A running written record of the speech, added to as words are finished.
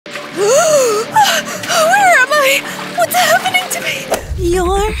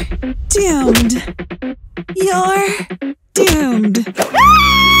You're doomed. You're doomed.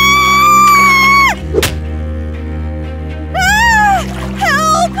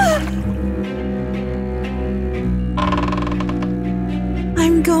 Help!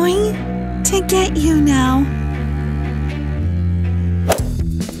 I'm going to get you now.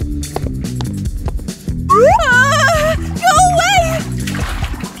 Go away!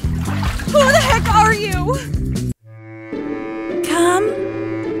 Who the heck are you? Come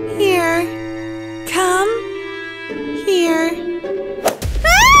here. Come here.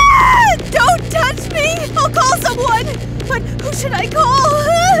 Don't touch me! I'll call someone! But who should I call?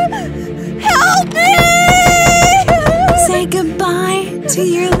 Help me! Say goodbye to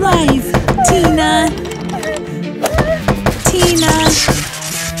your life, Tina. Tina.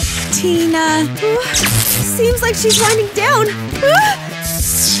 Tina. Seems like she's winding down.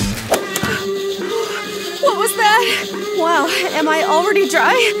 What was that? Wow, am I already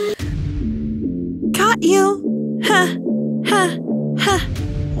dry? Caught you. Ha. Ha. Ha.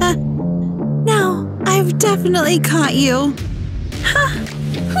 Ha. Now, I've definitely caught you. Ha.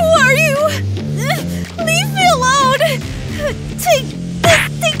 Who are you? Leave me alone! Take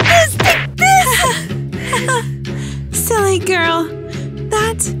this! Silly girl.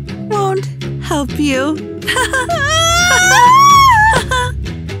 That won't help you.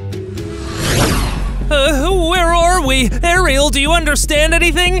 Where are we? Ariel, do you understand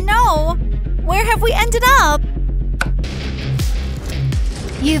anything? No. Where have we ended up?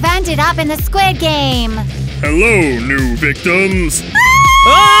 You've ended up in the Squid Game. Hello, new victims.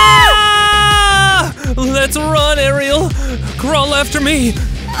 Ah! Let's run, Ariel. Crawl after me.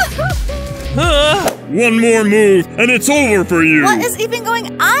 One more move, and it's over for you. What is even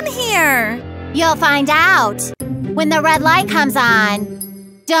going on here? You'll find out when the red light comes on.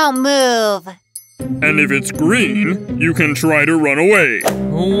 Don't move. And if it's green, you can try to run away.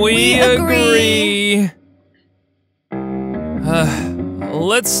 We agree.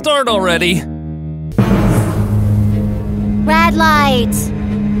 Let's start already. Red light.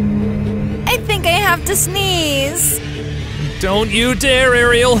 I think I have to sneeze. Don't you dare,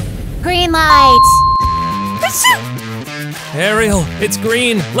 Ariel. Green light. Achoo! Ariel, it's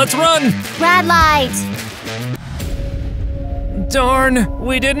green. Let's run. Red light. Darn,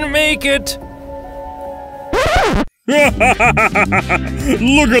 we didn't make it. Look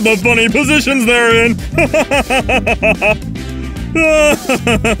at the funny positions they're in.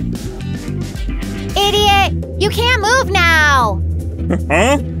 Idiot! You can't move now!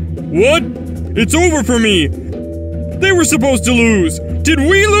 Huh? What? It's over for me! They were supposed to lose! Did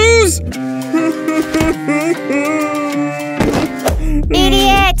we lose?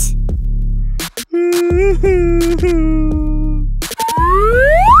 Idiot!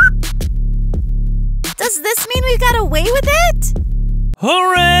 Does this mean we got away with it?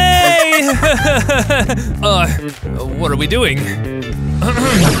 Hooray! What are we doing?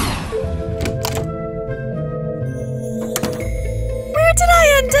 Where did I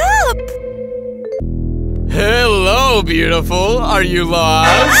end up? Hello, beautiful. Are you lost?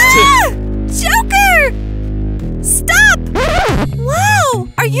 Ah! Joker! Stop! Wow!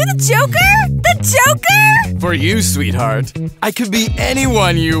 Are you the Joker? The Joker? For you, sweetheart, I could be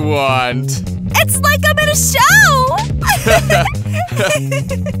anyone you want. It's like I'm in a show!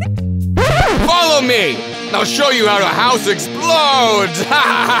 Follow me! I'll show you how a house explodes!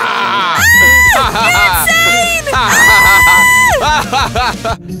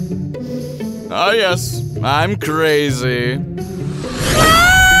 Oh yes, I'm crazy.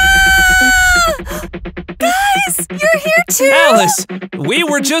 Guys, you're here too? Alice, we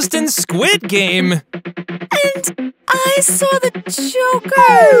were just in Squid Game. And I saw the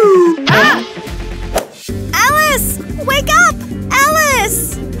Joker! Ah! Alice! Wake up!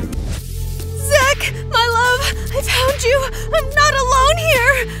 Alice! Zach, my love, I found you. I'm not alone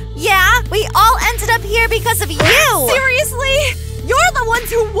here. Yeah, we all ended up here because of you. Seriously? You're the ones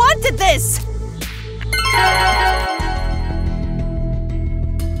who wanted this.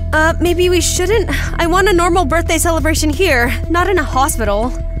 Maybe we shouldn't. I want a normal birthday celebration here, not in a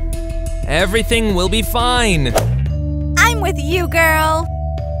hospital. Everything will be fine. I'm with you, girl.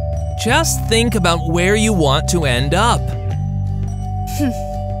 Just think about where you want to end up.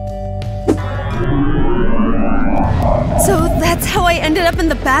 So that's how I ended up in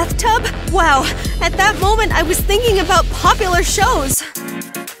the bathtub? Wow, at that moment I was thinking about popular shows.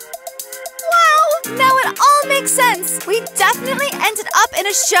 Wow, now it all makes sense. We definitely ended up in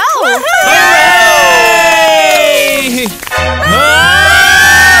a show. Hooray!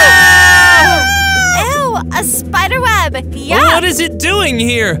 Ew, a spider web. Yuck. What is it doing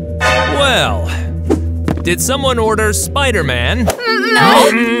here? Well, did someone order Spider-Man?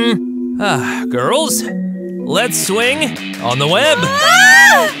 Girls, let's swing on the web.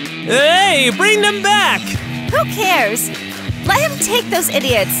 Ah! Hey, bring them back. Who cares? Let him take those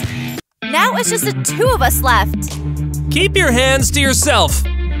idiots. Now it's just the two of us left. Keep your hands to yourself.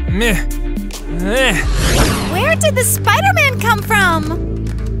 Meh. Where did the Spider-Man come from?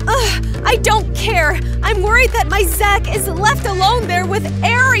 Ugh, I don't care. I'm worried that my Zack is left alone there with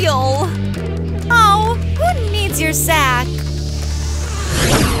Ariel. Oh, who needs your Zack?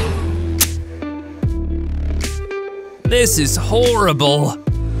 This is horrible.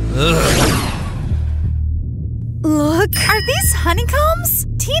 Ugh. Look, are these honeycombs?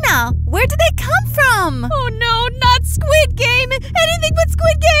 Tina, where did they come from? Oh no, not Squid Game! Anything but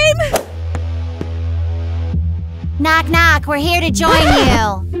Squid Game! Knock, knock, we're here to join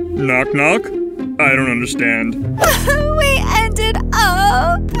you. Knock, knock? I don't understand. We ended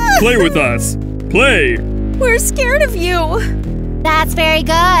up. Play with us. Play. We're scared of you. That's very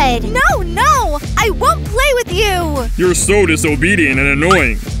good. No, I won't play with you. You're so disobedient and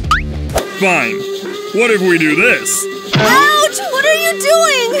annoying. Fine. What if we do this? Ouch! What are you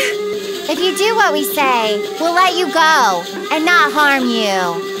doing? If you do what we say, we'll let you go and not harm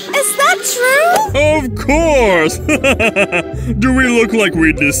you. Is that true? Of course! Do we look like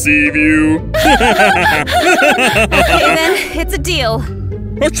we'd deceive you? Okay then, it's a deal.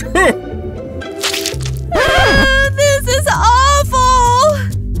 This is awful!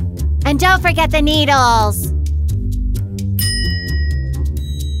 And don't forget the needles.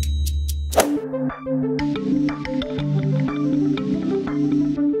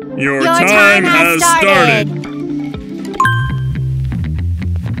 Your time has started.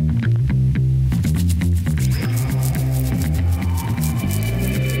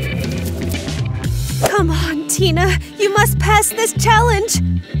 Come on, Tina. You must pass this challenge.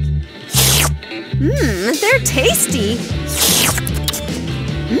 They're tasty.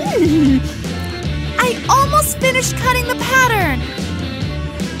 I almost finished cutting the pattern.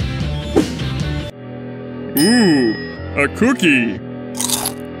 Ooh, a cookie.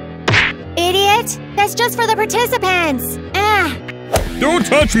 Idiot! That's just for the participants! Don't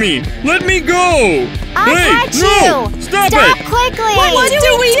touch me! Let me go! I'll Hey, catch no! you! Stop Stop it! quickly! What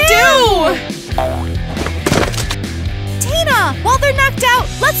do we do? Tina, while they're knocked out,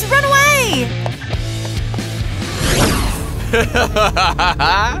 let's run away!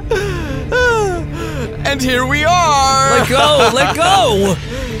 And here we are! Let go, let go!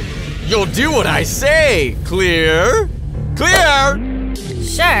 You'll do what I say! Clear? Clear!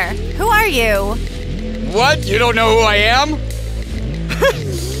 Sure. Who are you? What? You don't know who I am?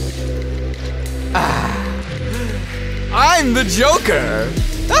 I'm the Joker!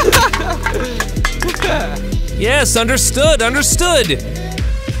 Yes, understood, understood.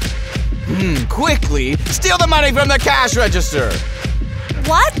 Quickly, steal the money from the cash register!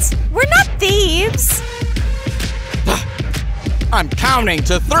 What? We're not thieves! I'm counting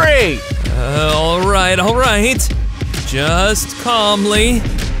to 3! All right. Just calmly.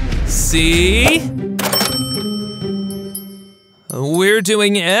 See? We're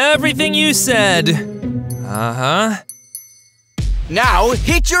doing everything you said. Uh-huh. Now,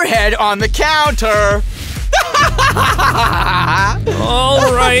 hit your head on the counter!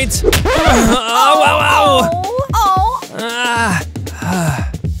 All right. Ow.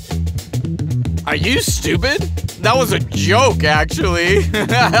 Are you stupid? That was a joke, actually.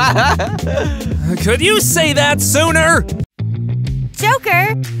 Could you say that sooner?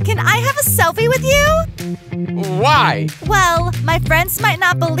 Joker, can I have a selfie with you? Why? Well, my friends might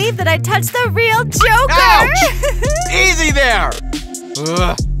not believe that I touched the real Joker! Ouch! Easy there!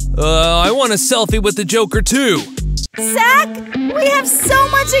 Ugh. I want a selfie with the Joker too. Zack, we have so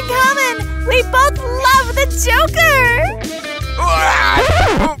much in common! We both love the Joker!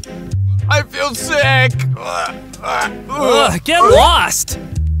 I feel sick! Get lost!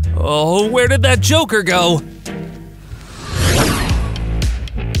 Oh, where did that Joker go?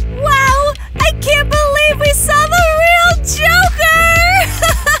 Wow! I can't believe we saw the real Joker!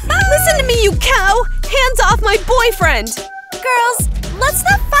 Listen to me, you cow! Hands off my boyfriend! Girls, let's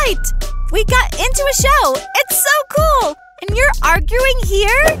not fight! We got into a show! It's so cool! And you're arguing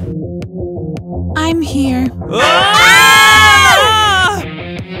here? I'm here. Ah!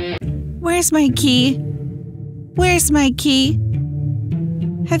 Where's my key? Where's my key?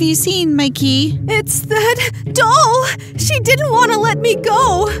 Have you seen my key? It's that doll! She didn't want to let me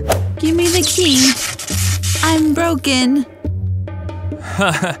go! Give me the key. I'm broken.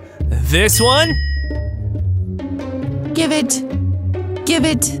 This one? Give it. Give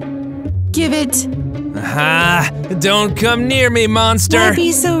it. Give it. Don't come near me, monster! Don't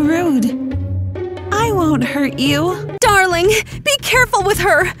be so rude. I won't hurt you. Don't darling. Be careful with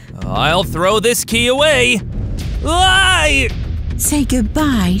her. I'll throw this key away. Ay! Say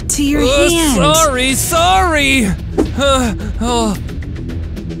goodbye to your hand. Sorry. Oh.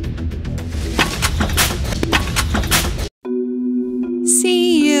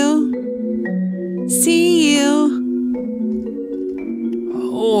 See you.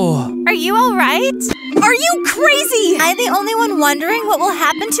 Oh. Are you all right? Are you crazy? Am I the only one wondering what will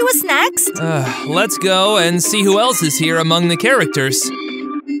happen to us next? Let's go and see who else is here among the characters.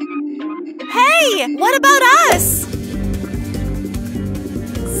 Hey, what about us?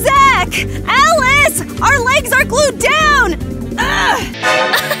 Zach! Alice! Our legs are glued down!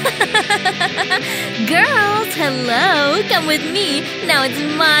 Girls, hello! Come with me. Now it's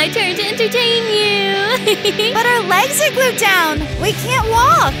my turn to entertain you. But our legs are glued down. We can't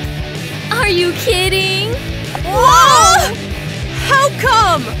walk. Are you kidding? Whoa! How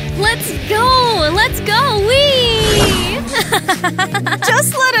come? Let's go, wee!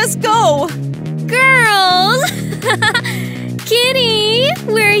 Just let us go! Girls! Kitty,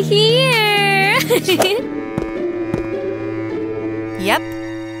 we're here! Yep,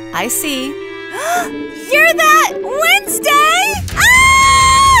 I see. You're that Wednesday!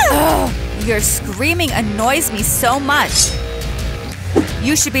 Ah! Your screaming annoys me so much.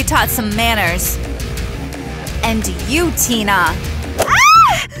 You should be taught some manners. And you, Tina.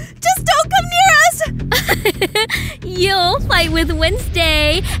 Ah! Just don't come near us! You'll fight with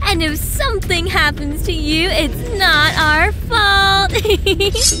Wednesday, and if something happens to you, it's not our fault.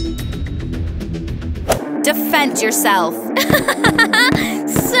 Defend yourself.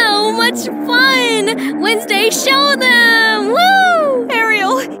 So much fun! Wednesday, show them! Woo!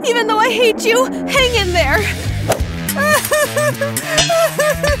 Ariel, even though I hate you, hang in there.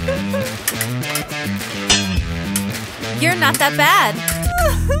 You're not that bad.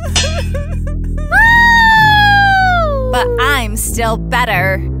 But I'm still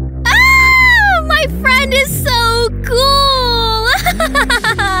better. Ah! My friend is so cool!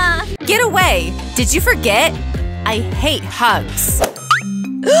 Get away! Did you forget? I hate hugs.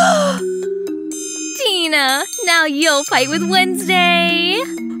 Tina, now you'll fight with Wednesday.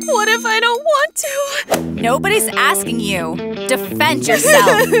 What if I don't want to? Nobody's asking you. Defend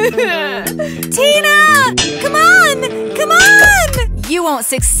yourself. Tina! Come on! Come on! You won't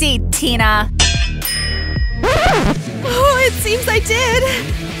succeed, Tina. Oh, it seems I did.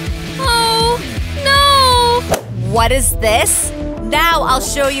 Oh, no! What is this? Now I'll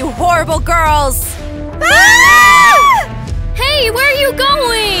show you horrible girls. Ah! Hey, where are you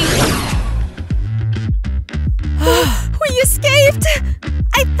going? We escaped!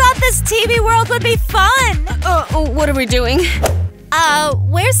 I thought this TV world would be fun. What are we doing?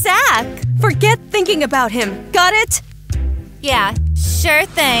 Where's Zach? Forget thinking about him. Got it? Yeah, sure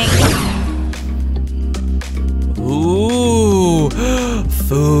thing. Ooh,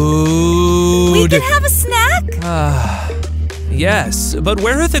 food. We can have a snack? Yes, but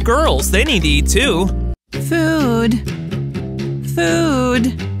where are the girls? They need to eat too. Food.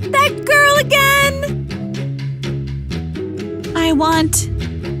 That girl again? I want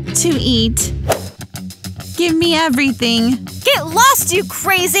to eat. Give me everything. Get lost, you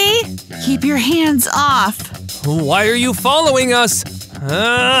crazy! Keep your hands off. Why are you following us?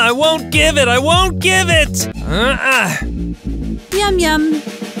 I won't give it. Yum yum.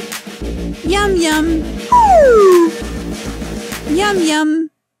 Yum yum. Yum yum.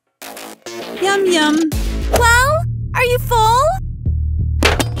 Yum yum. Well, are you full?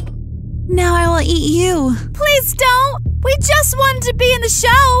 Now I will eat you. Please don't! We just wanted to be in the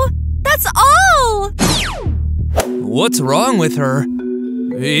show! That's all! What's wrong with her?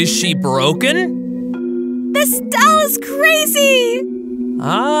 Is she broken? This doll is crazy!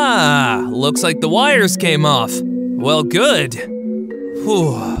 Ah, looks like the wires came off. Well, good.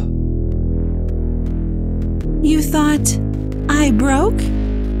 Whew. You thought I broke?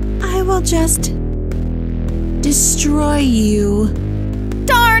 I will just destroy you.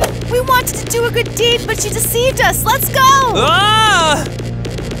 Darn! We wanted to do a good deed, but she deceived us! Let's go! Ah!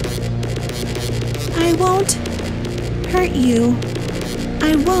 I won't hurt you.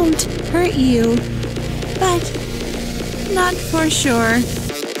 I won't hurt you. But not for sure.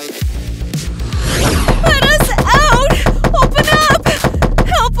 Let us out! Open up!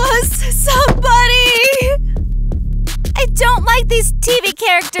 Help us, somebody! I don't like these TV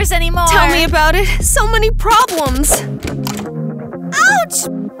characters anymore! Tell me about it. So many problems. Ouch!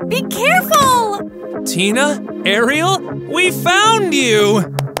 Be careful! Tina? Ariel? We found you!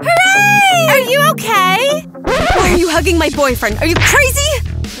 Hooray! Are you okay? Why are you hugging my boyfriend? Are you crazy?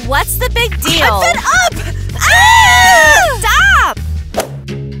 What's the big deal? I'm fed up! Ah! Stop!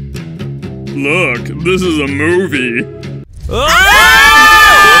 Look, this is a movie.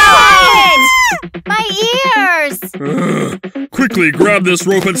 My ears! Quickly grab this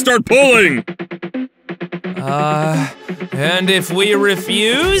rope and start pulling! And if we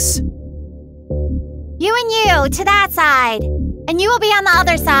refuse? You and you to that side. And you will be on the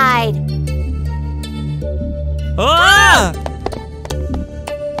other side. Ah!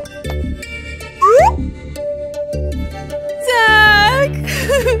 Zach!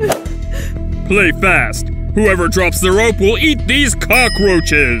 Play fast. Whoever drops the rope will eat these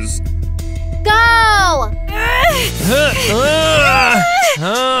cockroaches. Go! Come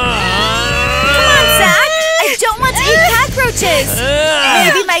on, Zach! I don't want to eat cockroaches!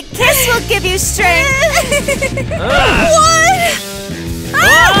 Maybe my kiss will give you strength! What?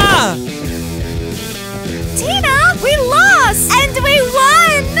 Tina, we lost! And we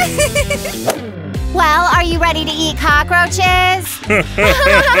won! Well, are you ready to eat cockroaches?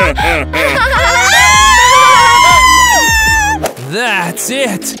 That's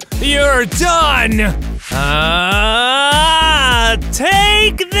it! You're done!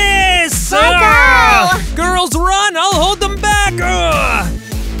 Take this! Girls, run! I'll hold them back!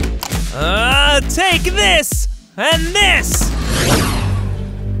 Take this! And this!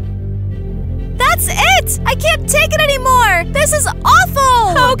 That's it! I can't take it anymore! This is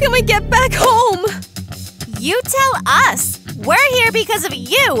awful! How can we get back home? You tell us! We're here because of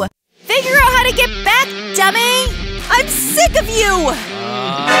you! Figure out how to get back, dummy! I'm sick of you!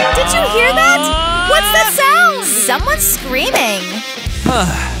 Did you hear that? What's that sound? Someone's screaming.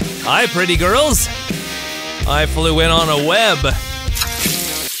 Hi, pretty girls. I flew in on a web.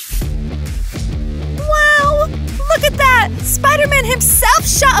 Wow! Look at that! Spider-Man himself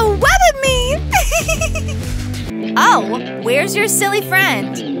shot a web at me! Oh, where's your silly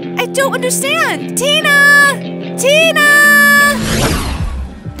friend? I don't understand! Tina! Tina!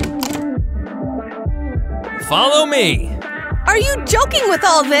 Follow me. Are you joking with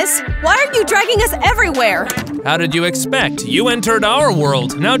all this? Why are you dragging us everywhere? How did you expect? You entered our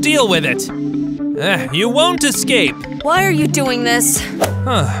world. Now deal with it. You won't escape. Why are you doing this?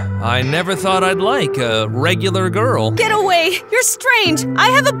 I never thought I'd like a regular girl. Get away! You're strange! I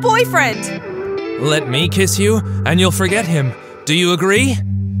have a boyfriend! Let me kiss you, and you'll forget him. Do you agree?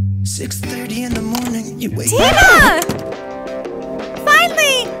 6:30 in the morning, you wake Tina!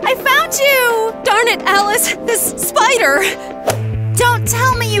 Finally! I found you! Darn it, Alice! This spider! Don't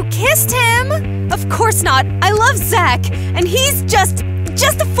tell me you kissed him! Of course not! I love Zach! And he's just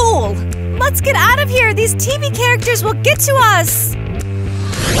a fool! Let's get out of here! These TV characters will get to us!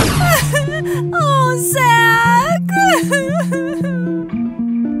 Oh, Zach!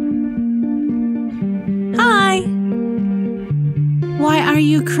 Hi. Why are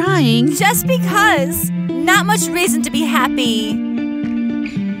you crying? Just because. Not much reason to be happy.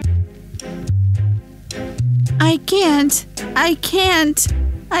 I can't.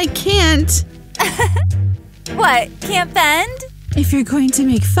 What, can't bend? If you're going to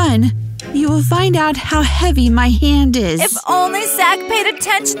make fun, you will find out how heavy my hand is. If only Zach paid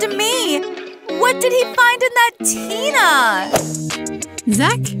attention to me! What did he find in that Tina?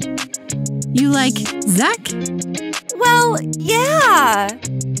 Zach? You like Zach? Well, yeah.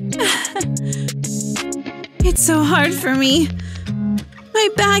 It's so hard for me. My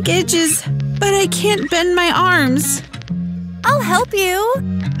back itches, but I can't bend my arms. I'll help you.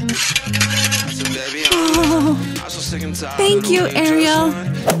 Oh, thank you, Ariel.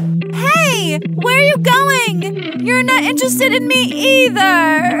 Hey, where are you going? You're not interested in me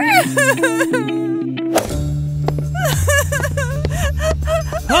either.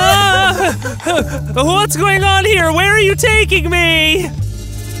 What's going on here? Where are you taking me?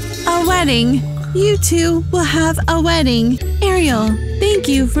 A wedding. You two will have a wedding. Ariel, thank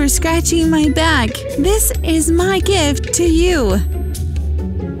you for scratching my back. This is my gift to you.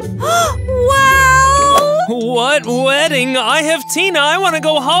 Wow! What wedding? I have Tina. I want to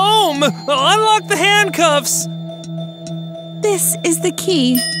go home. Unlock the handcuffs. This is the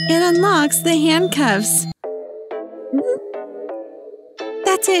key. It unlocks the handcuffs.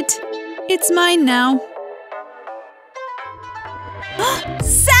 That's it. It's mine now.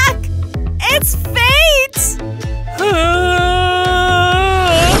 Zach! It's fate!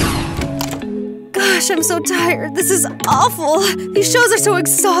 Gosh, I'm so tired. This is awful. These shows are so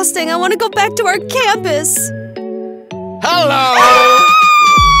exhausting. I want to go back to our campus. Hello!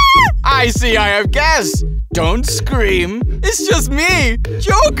 I see I have guests. Don't scream. It's just me,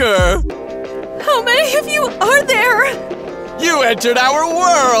 Joker. How many of you are there? You entered our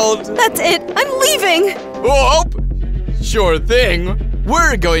world. That's it. I'm leaving. Oh, sure thing.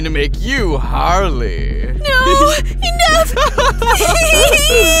 We're going to make you Harley. No, enough!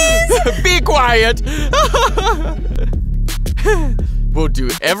 Please! Be quiet. We'll do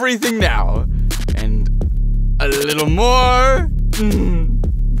everything now. And a little more.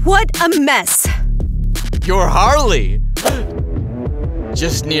 What a mess. You're Harley.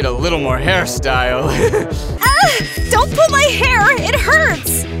 Just need a little more hairstyle. Don't pull my hair, it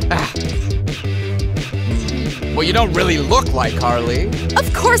hurts. Well, you don't really look like Harley.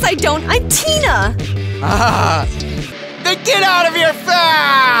 Of course I don't, I'm Tina. Then get out of here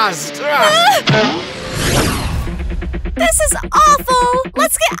fast! This is awful!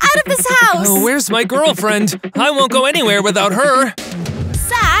 Let's get out of this house! Oh, where's my girlfriend? I won't go anywhere without her.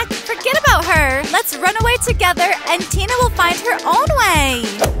 Zach, forget about her. Let's run away together and Tina will find her own way.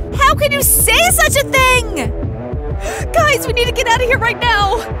 How can you say such a thing? Guys, we need to get out of here right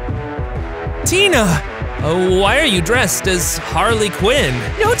now. Tina! Why are you dressed as Harley Quinn?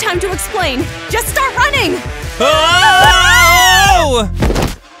 No time to explain. Just start running. Oh!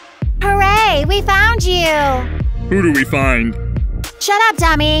 Hooray, we found you! Who do we find? Shut up,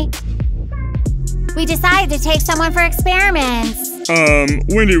 dummy! We decided to take someone for experiments.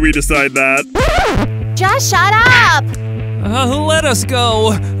 When did we decide that? Just shut up! Let us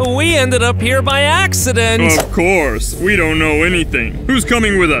go. We ended up here by accident. Of course, we don't know anything. Who's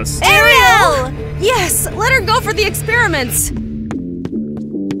coming with us? Ariel! Yes, let her go for the experiments. No!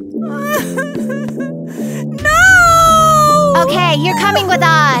 Okay, you're coming with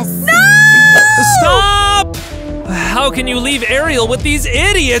us. No! Stop! How can you leave Ariel with these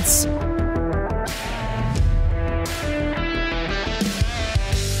idiots?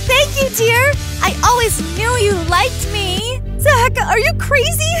 Thank you, dear. I always knew you liked me. Zach, are you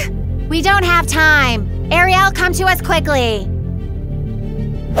crazy? We don't have time. Ariel, come to us quickly.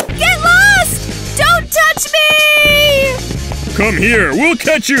 Get lost! Don't touch me! Come here, we'll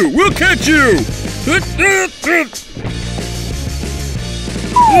catch you! We'll catch you!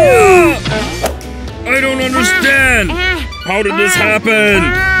 I don't understand! How did this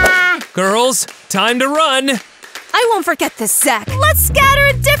happen? Girls, time to run. I won't forget this, Zach. Let's scatter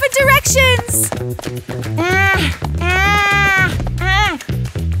in different directions!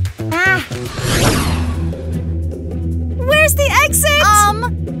 Where's the exit?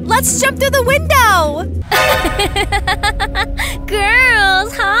 Let's jump through the window!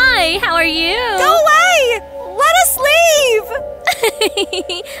 Girls, hi, how are you? Go away! Let us leave!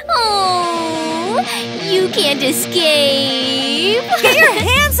 Oh, you can't escape. Get your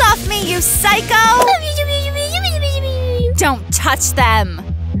hands off me, you psycho! Don't touch them!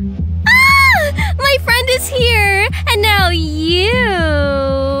 Ah! My friend is here, and now you.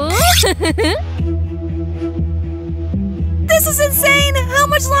 This is insane! How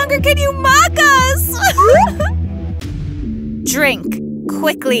much longer can you mock us? Drink,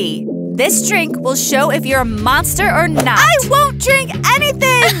 quickly. This drink will show if you're a monster or not. I won't drink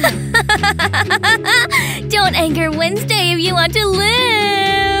anything! Don't anger Wednesday if you want to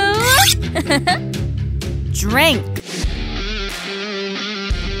live. Drink.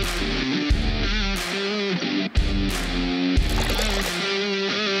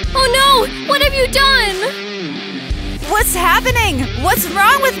 Oh no! What have you done? What's happening? What's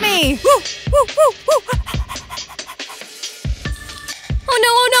wrong with me?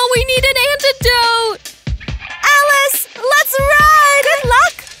 Oh no, we need an antidote! Alice, let's run! Good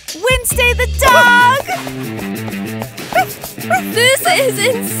luck, Wednesday the dog! This is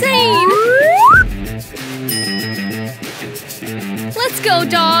insane! Let's go,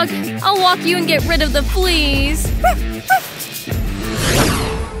 dog. I'll walk you and get rid of the fleas.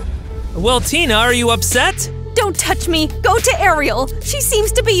 Well, Tina, are you upset? Don't touch me. Go to Ariel. She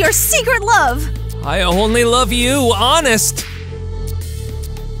seems to be your secret love. I only love you, honest.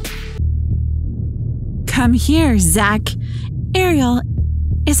 Come here, Zach. Ariel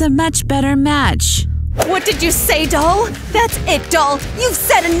is a much better match. What did you say, doll? That's it, doll. You've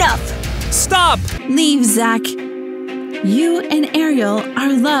said enough. Stop! Leave, Zach. You and Ariel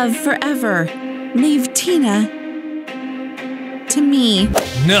are loved forever. Leave Tina to me.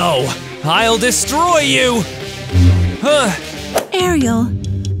 No, I'll destroy you. Ariel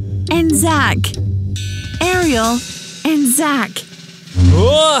and Zach. Ariel and Zach.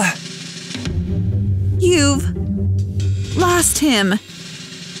 You've lost him.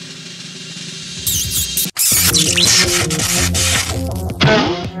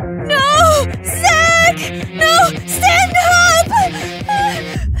 No! Zach! No! Stand up!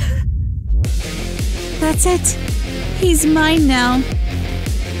 That's it. He's mine now.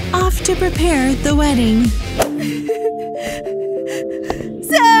 Off to prepare the wedding.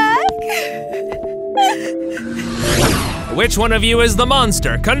 Zach! Which one of you is the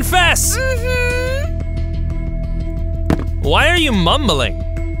monster? Confess! Why are you mumbling?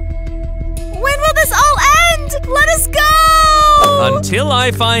 When will this all end? end! Let us go! Until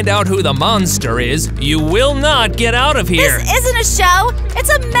I find out who the monster is, you will not get out of here. This isn't a show, it's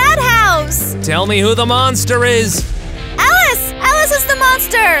a madhouse! Tell me who the monster is. Alice! Alice is the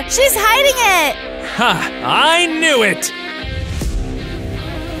monster! She's hiding it! Ha! I knew it!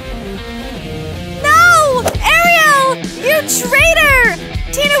 No! Ariel! You traitor!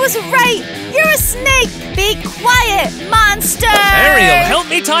 Tina was right! You're a snake! Be quiet, monster! Ariel, help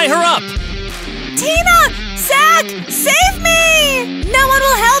me tie her up! Tina! Zach! Save me! No one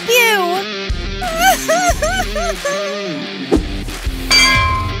will help you!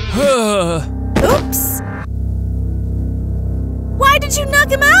 Oops! Why did you knock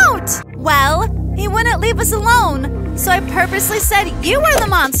him out? Well, he wouldn't leave us alone, so I purposely said you were the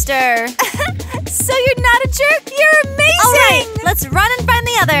monster. So you're not a jerk? You're amazing! All right, let's run and find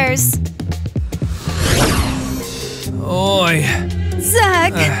the others. Oi.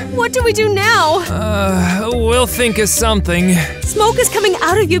 Zach, what do we do now? We'll think of something. Smoke is coming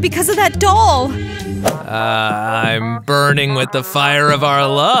out of you because of that doll. I'm burning with the fire of our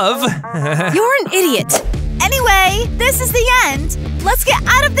love. You're an idiot. Anyway, this is the end. Let's get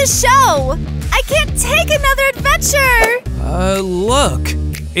out of this show. I can't take another adventure. Look.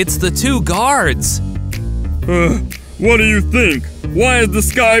 It's the two guards. What do you think? Why is the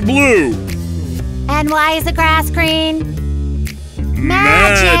sky blue? And why is the grass green?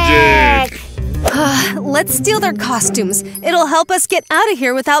 Magic! Let's steal their costumes. It'll help us get out of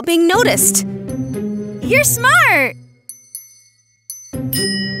here without being noticed. You're smart.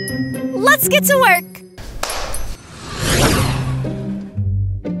 Let's get to work.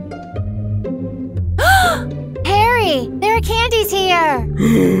 Harry, there are candies here.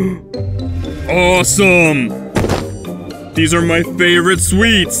 Awesome! These are my favorite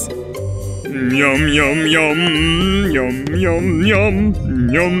sweets. Yum, yum, yum, yum, yum, yum, yum,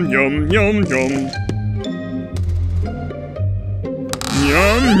 yum, yum, yum.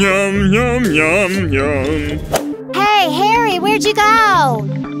 Yum, yum, yum, yum, yum. Hey, Harry, where'd you go?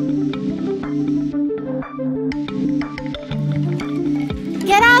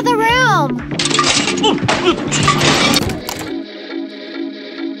 Get out of the room!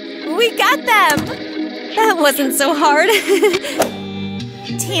 We got them! That wasn't so hard.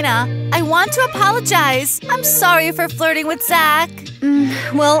 Tina, I want to apologize. I'm sorry for flirting with Zach.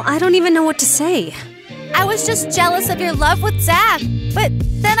 Well, I don't even know what to say. I was just jealous of your love with Zach, but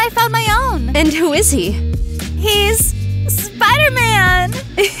then I found my own. And who is he? He's Spider-Man!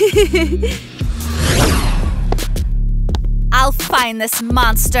 I'll find this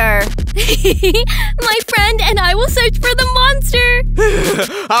monster. My friend and I will search for the monster.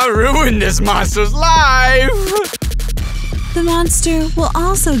 I'll ruin this monster's life. The monster will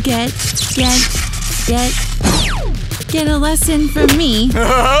also get a lesson from me.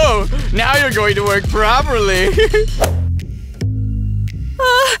 Oh, now you're going to work properly.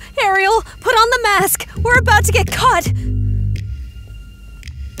 Ariel, put on the mask. We're about to get caught.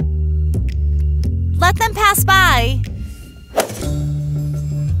 Let them pass by.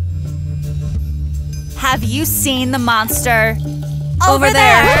 Have you seen the monster? Over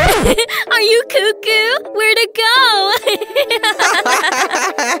there. Are you cuckoo? Where to go?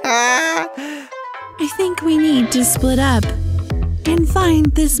 I think we need to split up and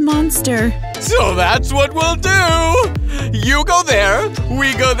find this monster. So that's what we'll do. You go there,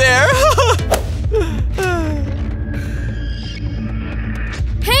 we go there.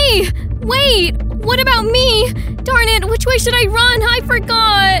 Hey, wait. What about me? Darn it, which way should I run? I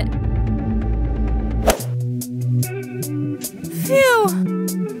forgot. Phew.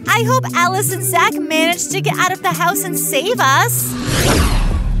 I hope Alice and Zach managed to get out of the house and save us.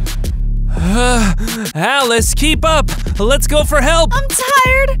 Alice, keep up. Let's go for help. I'm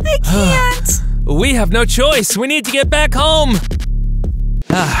tired. I can't. We have no choice. We need to get back home.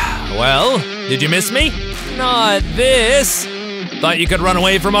 Well, did you miss me? Not this. Thought you could run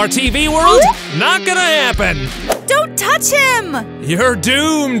away from our TV world? Not gonna happen. Don't touch him. You're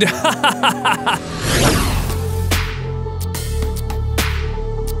doomed.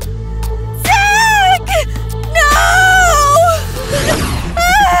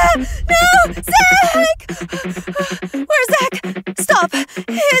 No, Zach! Where's Zach? Stop!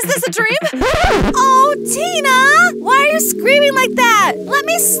 Is this a dream? Oh, Tina! Why are you screaming like that? Let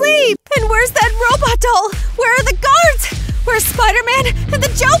me sleep! And where's that robot doll? Where are the guards? Where's Spider-Man and the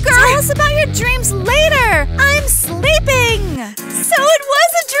Joker? Tell us about your dreams later! I'm sleeping! So it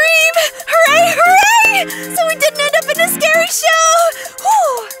was a dream! Hooray, hooray! So we didn't end up in a scary show!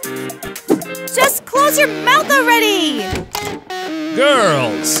 Whew. Just close your mouth already!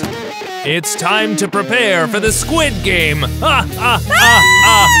 Girls, it's time to prepare for the Squid Game. Who are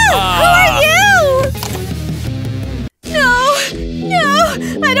you?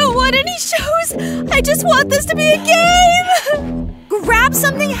 just want this to be a game! Grab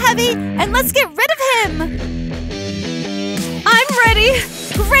something heavy and let's get rid of him! I'm ready!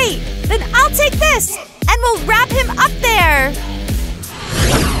 Great! Then I'll take this! And we'll wrap him up there!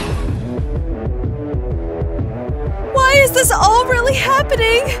 Why is this all really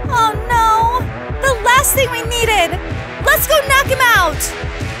happening? Oh no! The last thing we needed! Let's go knock him out!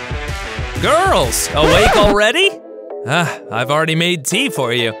 Girls, awake already? I've already made tea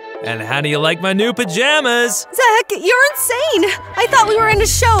for you. And how do you like my new pajamas? Zach, you're insane! I thought we were in a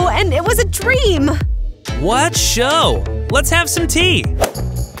show and it was a dream! What show? Let's have some tea.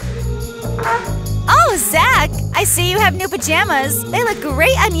 Oh, Zach! I see you have new pajamas. They look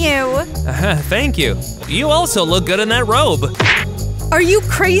great on you. Thank you. You also look good in that robe. Are you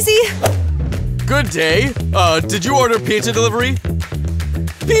crazy? Good day. Did you order pizza delivery?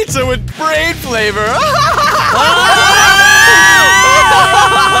 Pizza with brain flavor!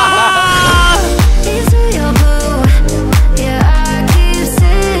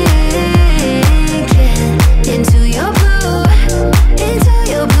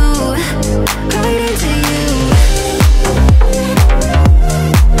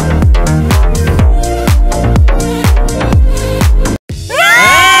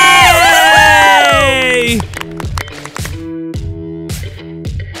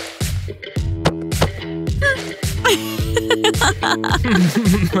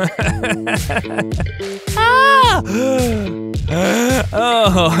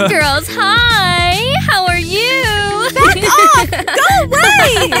 Oh. Girls, hi! How are you? Back off! Go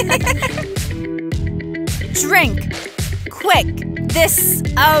away! Drink. Quick. This,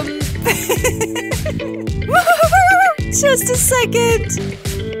 Just a second.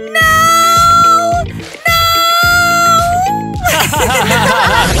 No!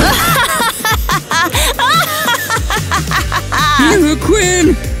 No!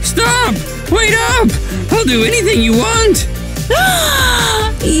 Quinn! Stop! Wait up! I'll do anything you want!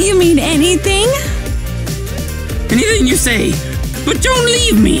 You mean anything? Anything you say, but don't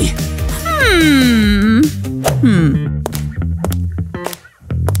leave me!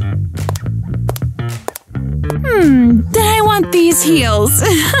 Then I want these heels.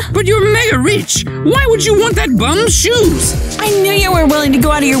 But you're mega rich! Why would you want that bum's shoes? I knew you were willing to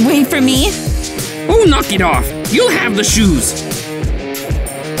go out of your way for me. Oh, knock it off! You'll have the shoes!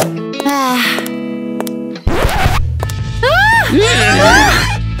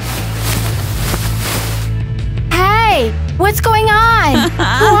 Hey! What's going on?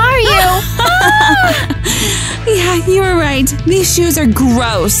 Who are you? Yeah, you were right. These shoes are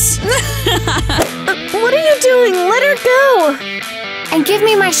gross. What are you doing? Let her go! And give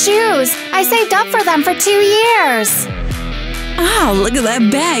me my shoes. I saved up for them for 2 years. Oh, look at that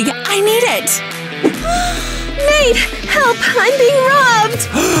bag. I need it. Nate! Help! I'm being robbed!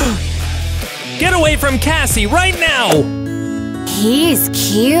 Get away from Cassie right now! He's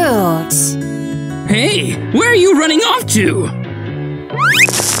cute. Hey, where are you running off to?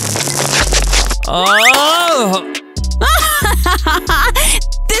 Oh!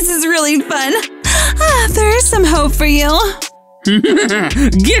 This is really fun. There is some hope for you.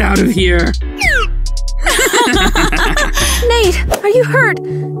 Get out of here! Nate, are you hurt?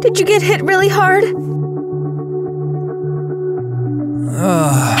 Did you get hit really hard?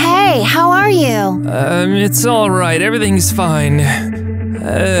 Hey, how are you? It's all right. Everything's fine.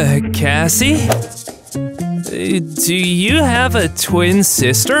 Cassie? Do you have a twin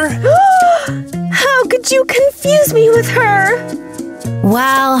sister? How could you confuse me with her?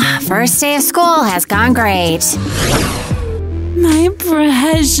 Well, first day of school has gone great. My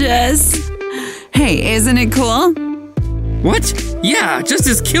precious. Hey, isn't it cool? What? Yeah, just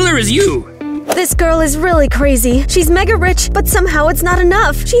as killer as you. This girl is really crazy. She's mega rich, but somehow it's not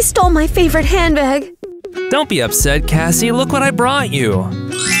enough. She stole my favorite handbag. Don't be upset, Cassie. Look what I brought you.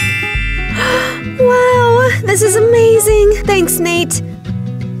 Wow, this is amazing. Thanks, Nate.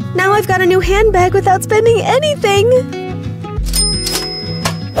 Now I've got a new handbag without spending anything.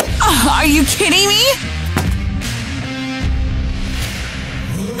 Oh, are you kidding me?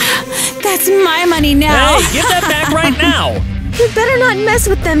 That's my money now. Hey, get that back right now! You better not mess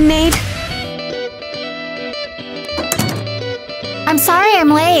with them, Nate. I'm sorry I'm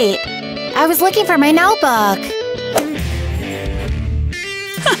late. I was looking for my notebook.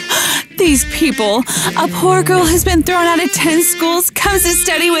 These people. A poor girl who's been thrown out of 10 schools comes to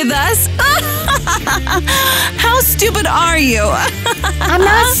study with us. How stupid are you? I'm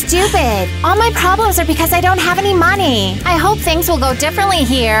not stupid. All my problems are because I don't have any money. I hope things will go differently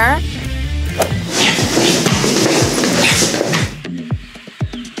here.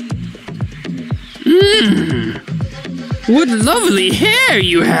 What lovely hair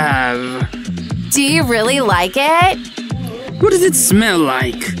you have! Do you really like it? What does it smell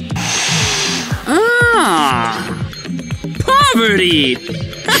like? Ah! Poverty!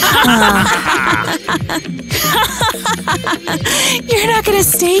 You're not gonna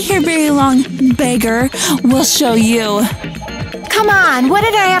stay here very long, beggar. We'll show you. Come on, what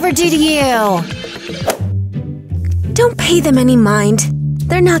did I ever do to you? Don't pay them any mind.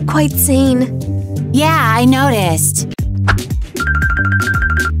 They're not quite sane. Yeah, I noticed.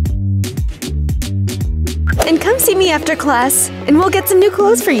 And come see me after class, and we'll get some new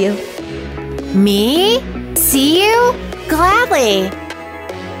clothes for you. Me? See you? Gladly.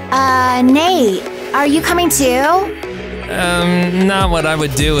 Nate, are you coming too? Not what I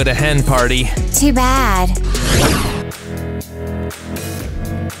would do at a hen party. Too bad.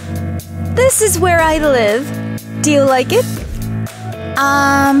 This is where I live. Do you like it?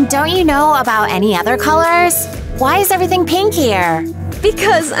 Don't you know about any other colors? Why is everything pink here?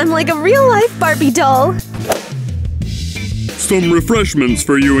 Because I'm like a real-life Barbie doll. Some refreshments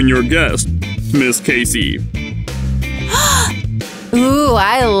for you and your guest, Miss Casey. Ooh,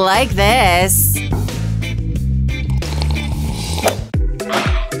 I like this.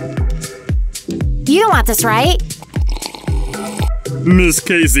 You don't want this, right? Miss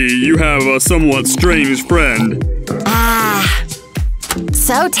Casey, you have a somewhat strange friend. Ah,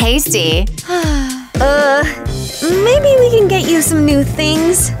 so tasty. Maybe we can get you some new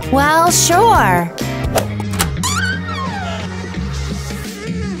things. Well, sure.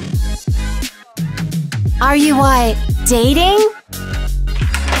 Are you what, dating?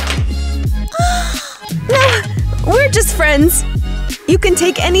 No, we're just friends. You can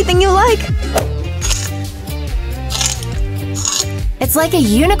take anything you like. It's like a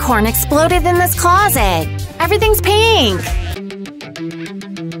unicorn exploded in this closet. Everything's pink.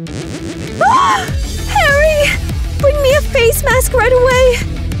 Harry! Bring me a face mask right away.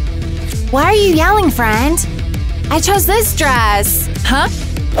 Why are you yelling, friend? I chose this dress. Huh?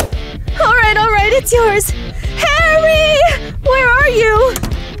 All right, it's yours. Harry! Where are you?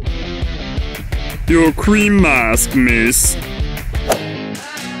 Your cream mask, miss.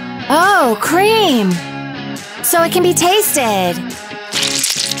 Oh, cream. So it can be tasted.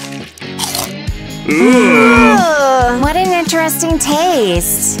 Ugh. What an interesting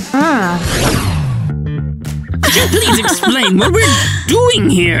taste. Could you please explain what we're doing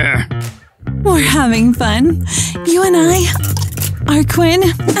here? We're having fun. You and I are Quinn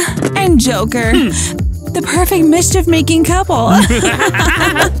and Joker. The perfect mischief-making couple.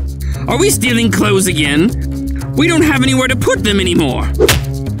 Are we stealing clothes again? We don't have anywhere to put them anymore.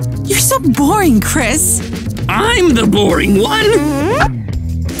 You're so boring, Chris. I'm the boring one.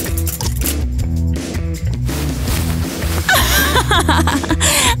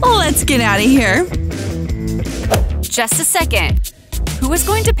 Let's get out of here. Just a second. Who is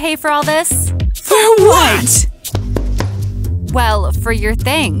going to pay for all this? For what? Well, for your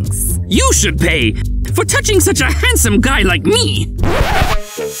things. You should pay for touching such a handsome guy like me.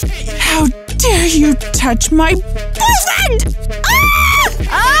 How dare you touch my boyfriend?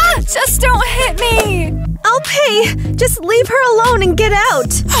 Just don't hit me! I'll pay. Just leave her alone and get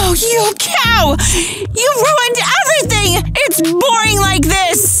out. Oh, you cow! You ruined everything! It's boring like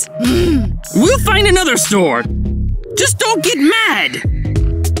this! We'll find another store. Just don't get mad.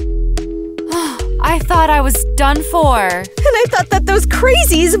 I thought I was done for. And I thought that those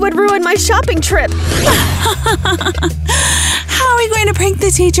crazies would ruin my shopping trip. How are we going to prank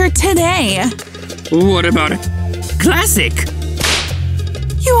the teacher today? What about it? Classic.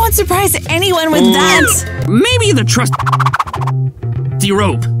 You won't surprise anyone with that. Maybe the trusty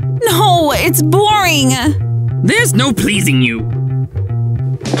rope. No, it's boring. There's no pleasing you.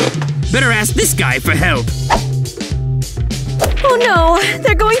 Better ask this guy for help. Oh no,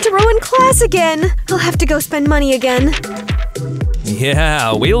 they're going to ruin class again. I'll have to go spend money again.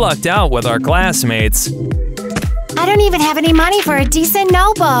 Yeah, we lucked out with our classmates. I don't even have any money for a decent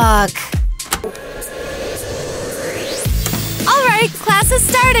notebook. All right, class is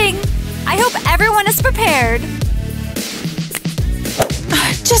starting. I hope everyone is prepared.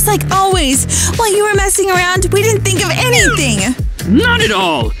 Just like always, while you were messing around, we didn't think of anything. Not at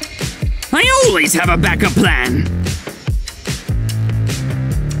all. I always have a backup plan.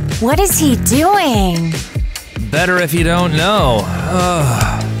 What is he doing? Better if you don't know.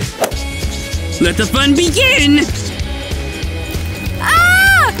 Let the fun begin!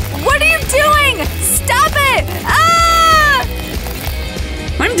 Ah! What are you doing? Stop it! Ah!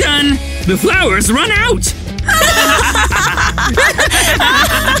 I'm done. The flowers run out.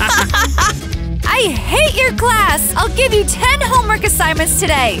 I hate your class! I'll give you 10 homework assignments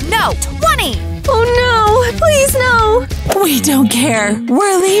today! No, 20! Oh no! Please no! We don't care.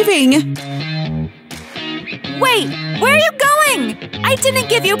 We're leaving. Wait, where are you going? I didn't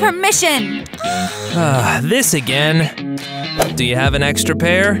give you permission. This again. Do you have an extra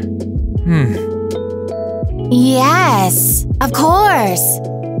pair? Yes, of course.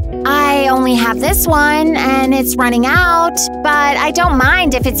 I only have this one, and it's running out, but I don't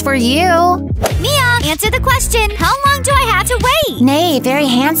mind if it's for you. Mia, answer the question. How long do I have to wait? Nate, very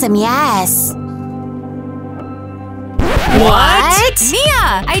handsome, yes. What?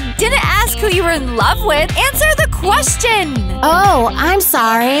 Mia, I didn't ask who you were in love with. Answer the question. Oh, I'm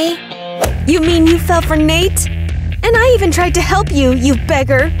sorry. You mean you fell for Nate? And I even tried to help you, you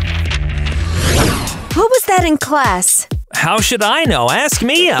beggar. What was that in class? How should I know? Ask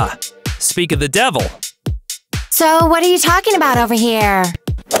Mia. Speak of the devil. So, what are you talking about over here?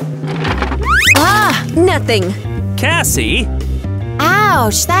 Ah, nothing. Cassie?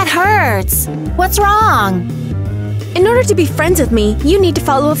 Ouch, that hurts. What's wrong? In order to be friends with me, you need to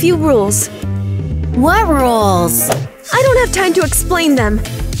follow a few rules. What rules? I don't have time to explain them.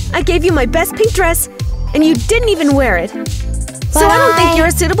 I gave you my best pink dress, and you didn't even wear it. So I don't think you're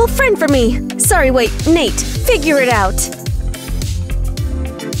a suitable friend for me. Sorry, wait, Nate, figure it out.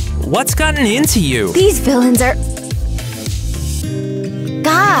 What's gotten into you? These villains are…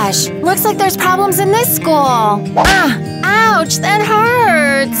 Gosh, looks like there's problems in this school. Ouch, that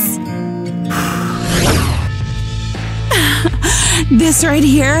hurts. This right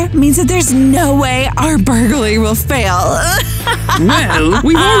here means that there's no way our burglary will fail. Well,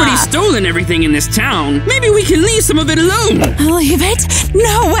 we've already stolen everything in this town. Maybe we can leave some of it alone. Leave it?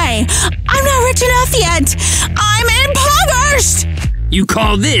 No way! I'm not rich enough yet! I'm impoverished! You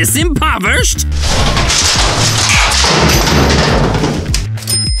call this impoverished?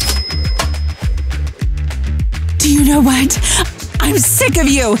 Do you know what? I'm sick of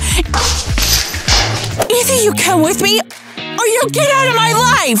you! Either you come with me, or you get out of my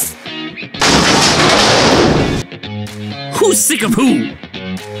life! Who's sick of who?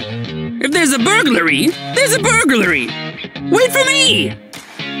 If there's a burglary, there's a burglary! Wait for me!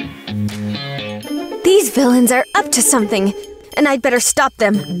 These villains are up to something, and I'd better stop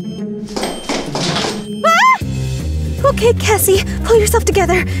them. Ah! Okay, Cassie, pull yourself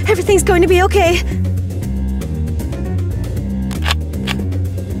together. Everything's going to be okay.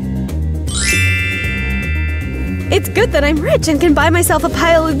 It's good that I'm rich and can buy myself a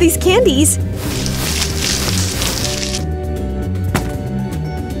pile of these candies.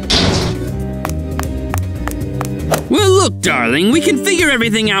 Well, look, darling, we can figure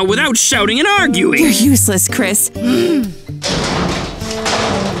everything out without shouting and arguing. You're useless, Chris.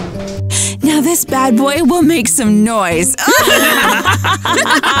 Now this bad boy will make some noise.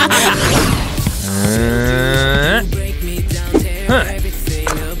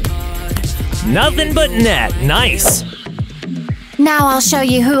 Nothing but net. Nice. Now I'll show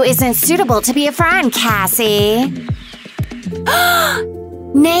you who isn't suitable to be a friend, Cassie.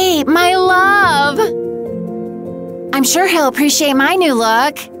 Nate, my love! I'm sure he'll appreciate my new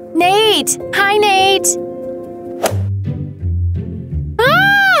look. Nate! Hi, Nate!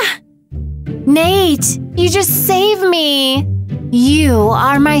 Ah! Nate, you just saved me! You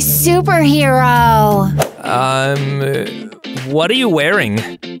are my superhero! What are you wearing?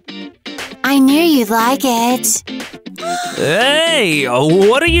 I knew you'd like it. Hey,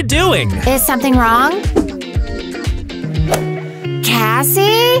 what are you doing? Is something wrong?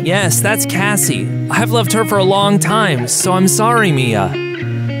 Cassie? Yes, that's Cassie. I've loved her for a long time, so I'm sorry, Mia.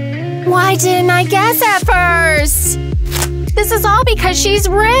 Why didn't I guess at first? This is all because she's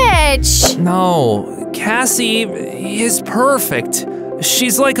rich. No, Cassie is perfect.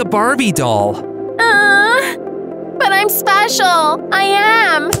 She's like a Barbie doll. But I'm special. I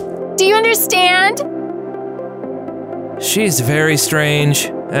am. Do you understand? She's very strange.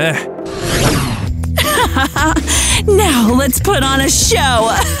 Now let's put on a show.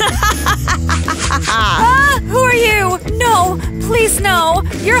 Who are you? No, please no.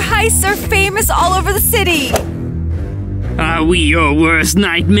 Your heists are famous all over the city. Are we your worst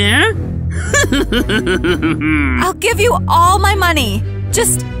nightmare? I'll give you all my money.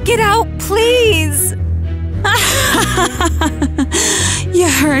 Just get out, please. You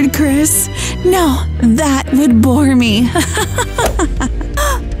heard, Chris? No, that would bore me.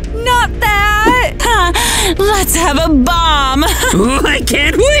 Not that! Let's have a bomb! Oh, I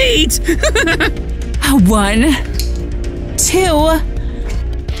can't wait! 1, 2,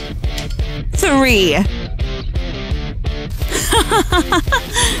 3.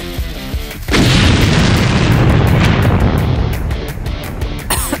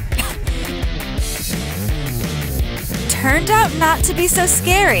 Turned out not to be so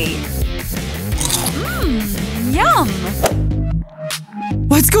scary. Yum!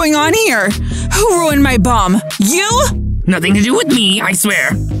 What's going on here? Who ruined my bomb? You? Nothing to do with me, I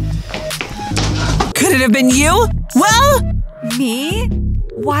swear. Could it have been you? Well? Me?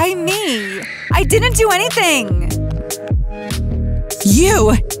 Why me? I didn't do anything.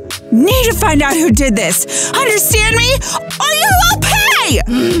 You need to find out who did this. Understand me? Or you will pay!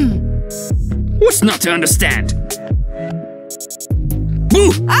 What's not to understand?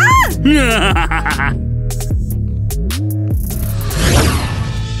 Boo! Ah!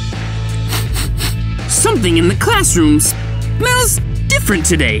 Something in the classroom smells different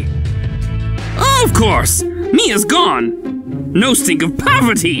today. Oh, of course! Mia's gone. No stink of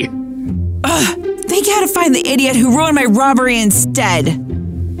poverty. Think how to find the idiot who ruined my robbery instead.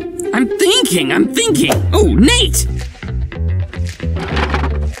 I'm thinking. Oh, Nate!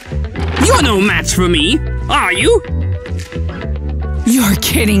 You're no match for me, are you? You're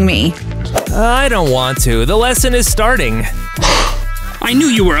kidding me. I don't want to. The lesson is starting. I knew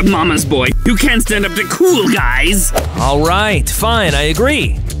you were a mama's boy who can't stand up to cool guys. All right, fine, I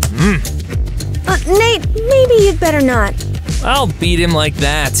agree. Nate, maybe you'd better not. I'll beat him like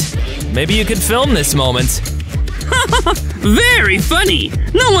that. Maybe you could film this moment. Very funny.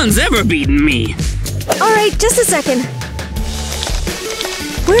 No one's ever beaten me. All right, just a second.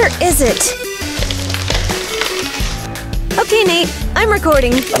 Where is it? Okay, Nate, I'm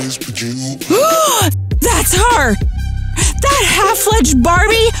recording. That's her! That half-fledged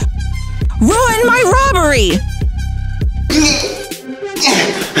Barbie ruined my robbery!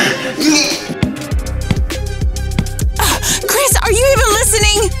 Chris, are you even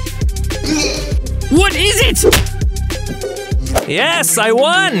listening? What is it? Yes, I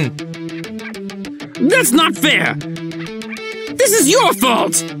won! That's not fair. This is your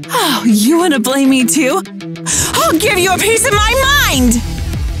fault. Oh, you want to blame me too? I'll give you a piece of my mind!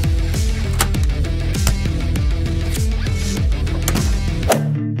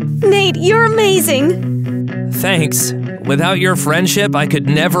 Nate, you're amazing. Thanks. Without your friendship, I could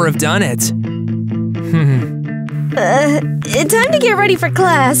never have done it. Time to get ready for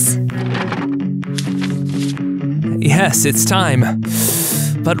class. Yes, it's time.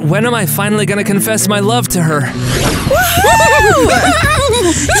 But when am I finally gonna confess my love to her? Woohoo!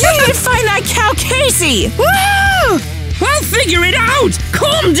 You need to find that cow Casey! Woo! I'll figure it out!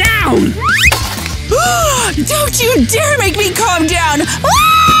 Calm down! Don't you dare make me calm down!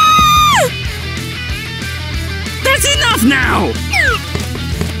 That's enough now!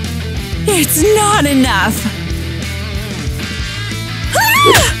 It's not enough!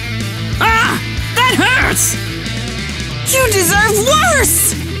 Ah! That hurts! You deserve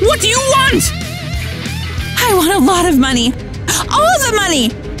worse! What do you want? I want a lot of money. All the money!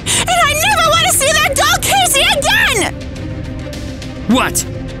 And I never want to see that doll Casey again! What?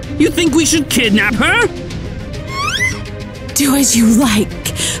 You think we should kidnap her? Do as you like,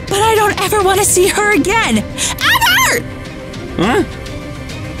 but I don't ever want to see her again! Ever! Huh?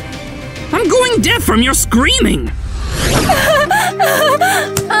 I'm going deaf from your screaming!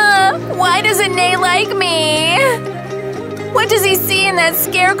 Why doesn't Nate like me? What does he see in that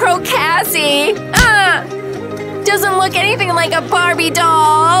scarecrow Cassie? Doesn't look anything like a Barbie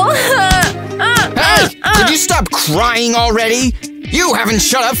doll. Hey, could you stop crying already? You haven't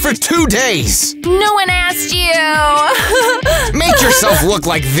shut up for 2 days! No one asked you! Make yourself look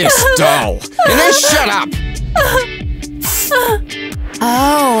like this, doll, and then shut up!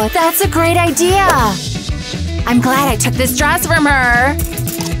 Oh, that's a great idea! I'm glad I took this dress from her!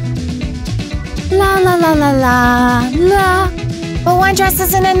 La la la la la la. But one dress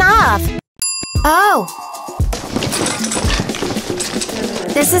isn't enough! Oh!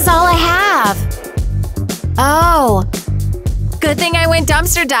 This is all I have! Oh! Good thing I went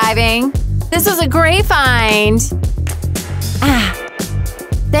dumpster diving. This was a great find.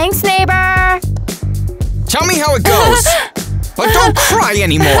 Thanks, neighbor. Tell me how it goes, but don't cry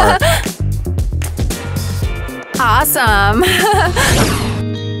anymore. Awesome.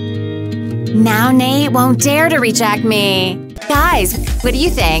 Now Nate won't dare to reject me. Guys, what do you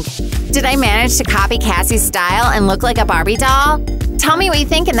think? Did I manage to copy Cassie's style and look like a Barbie doll? Tell me what you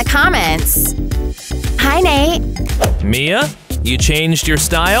think in the comments. Hi, Nate. Mia, you changed your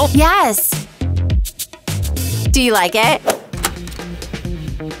style? Yes. Do you like it?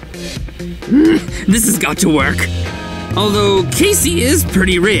 This has got to work. Although Casey is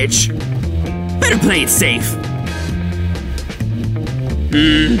pretty rich. Better play it safe.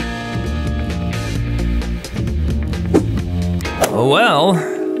 Oh well,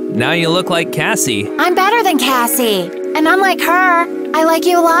 now you look like Cassie. I'm better than Cassie. And unlike her, I like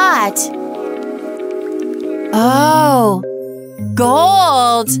you a lot. Oh.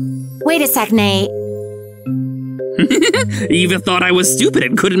 Gold. Wait a sec, Nate. Eva thought I was stupid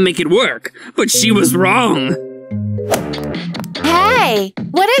and couldn't make it work, but she was wrong. Hey,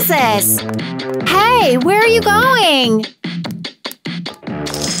 what is this? Hey, where are you going?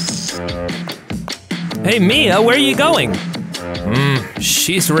 Hey, Mia, where are you going?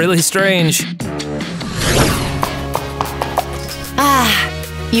 She's really strange.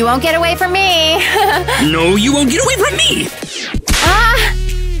 You won't get away from me. No, you won't get away from me.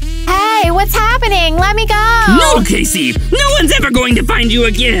 Hey, what's happening? Let me go. No, Casey, no one's ever going to find you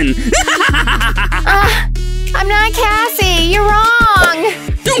again. I'm not Cassie. You're wrong.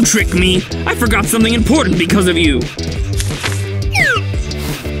 Don't trick me. I forgot something important because of you.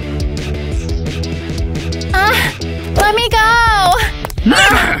 Let me go.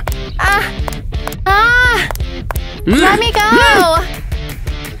 Never. Let me go.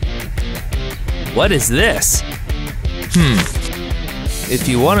 What is this? If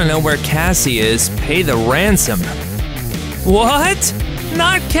you want to know where Cassie is, pay the ransom. What?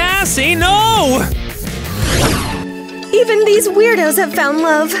 Not Cassie, no! Even these weirdos have found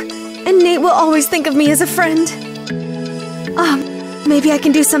love. And Nate will always think of me as a friend. Maybe I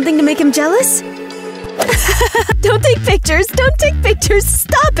can do something to make him jealous? Don't take pictures! Don't take pictures!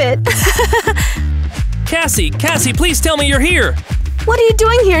 Stop it! Cassie, please tell me you're here! What are you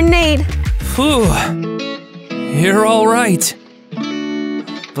doing here, Nate? Phew. You're all right.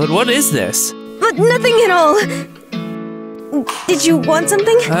 But what is this? Nothing at all. Did you want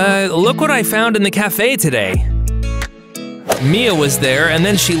something? Look what I found in the cafe today. Mia was there, and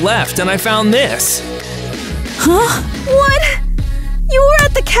then she left, and I found this. Huh? What? You were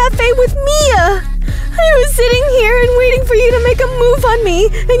at the cafe with Mia! I was sitting here and waiting for you to make a move on me,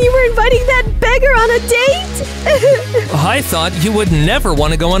 and you were inviting that beggar on a date? I thought you would never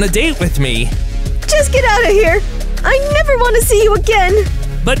want to go on a date with me. Just get out of here! I never want to see you again!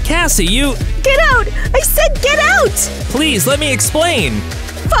 But Cassie, you… Get out! I said get out! Please, let me explain.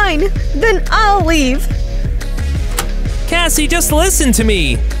 Fine, then I'll leave. Cassie, just listen to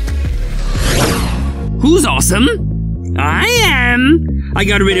me. Who's awesome? I am. I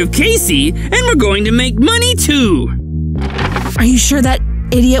got rid of Casey, and we're going to make money too. Are you sure that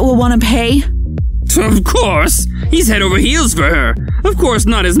idiot will want to pay? Of course. He's head over heels for her. Of course,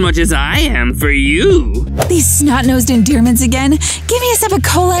 not as much as I am for you. These snot-nosed endearments again. Give me a sip of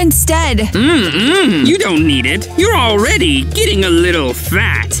cola instead. You don't need it. You're already getting a little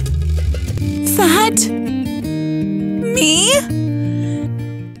fat. Fat? Me?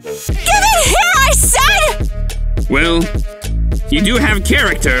 Give it here, I said! Well, you do have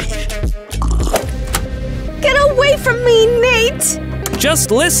character. Get away from me, Nate!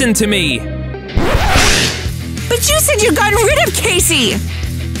 Just listen to me. But you said you got rid of Casey!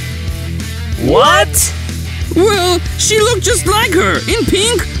 What? Well, she looked just like her, in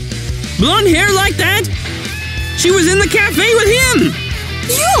pink. Blonde hair like that. She was in the cafe with him.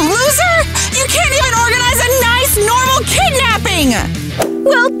 You loser! You can't even organize a nice, normal kidnapping!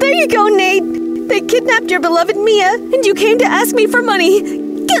 Well, there you go, Nate. They kidnapped your beloved Mia, and you came to ask me for money.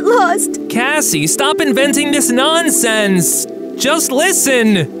 Get lost! Cassie, stop inventing this nonsense! Just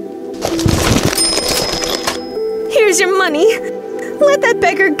listen! Here's your money. Let that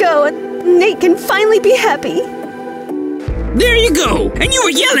beggar go, and Nate can finally be happy. There you go! And you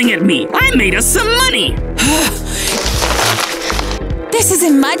were yelling at me! I made us some money! This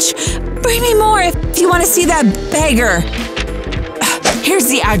isn't much. Bring me more if you want to see that beggar. Here's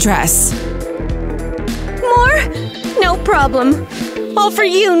the address. More? No problem. All for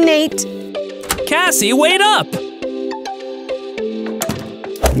you, Nate. Cassie, wait up!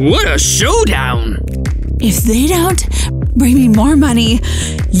 What a showdown! If they don't bring me more money,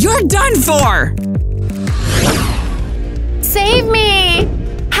 you're done for! Save me!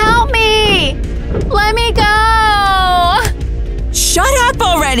 Help me! Let me go! Shut up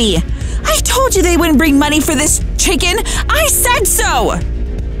already! I told you they wouldn't bring money for this chicken! I said so!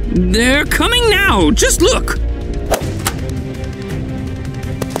 They're coming now! Just look!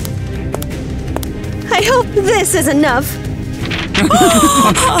 I hope this is enough.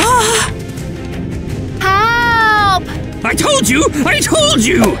 Help! I told you! I told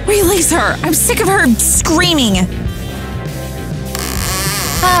you! Release her! I'm sick of her screaming!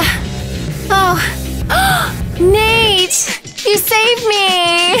 Nate! You saved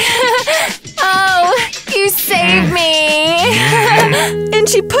me! Oh, you saved me! And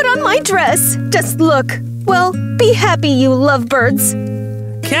she put on my dress. Just look. Well, be happy, you lovebirds.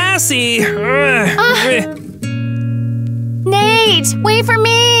 Cassie! Nate, wait for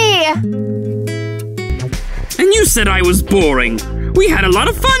me! And you said I was boring. We had a lot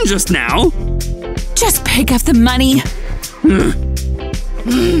of fun just now. Just pick up the money.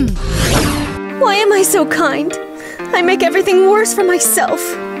 Why am I so kind? I make everything worse for myself.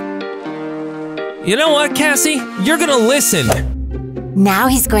 You know what, Cassie? You're gonna listen. Now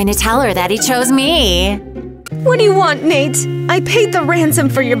he's going to tell her that he chose me. What do you want, Nate? I paid the ransom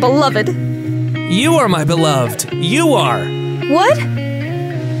for your beloved. You are my beloved. You are. What?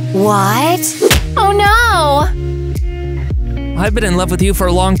 What? Oh no! I've been in love with you for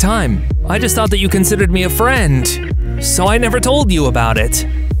a long time. I just thought that you considered me a friend. So I never told you about it.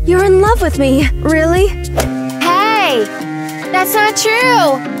 You're in love with me, really? Hey! That's not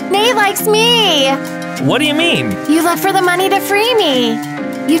true! Nate likes me! What do you mean? You looked for the money to free me.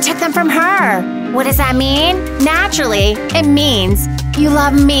 You took them from her. What does that mean? Naturally, it means you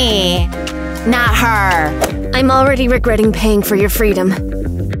love me, not her. I'm already regretting paying for your freedom.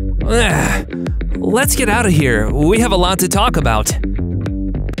 Let's get out of here. We have a lot to talk about.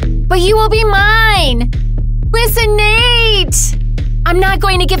 But you will be mine! Listen, Nate! I'm not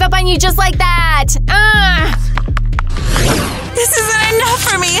going to give up on you just like that! This isn't enough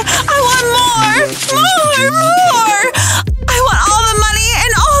for me! I want more! More! I want all the money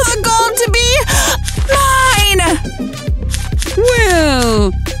and all the gold to be mine!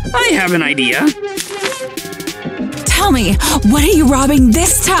 Well, I have an idea. Tell me, what are you robbing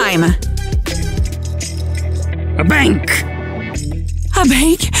this time? A bank. A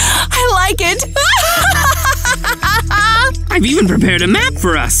bank? I like it! I've even prepared a map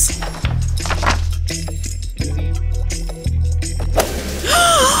for us.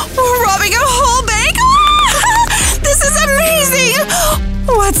 We're robbing a whole bank? This is amazing!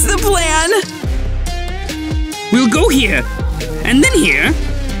 What's the plan? We'll go here, and then here,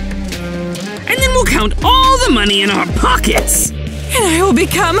 and then we'll count all the money in our pockets. And I will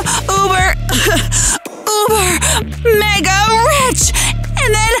become uber mega rich!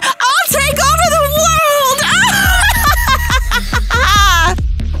 And then I'll take over the world!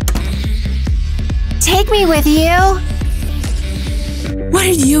 Take me with you. What are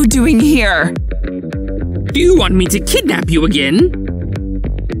you doing here? Do you want me to kidnap you again?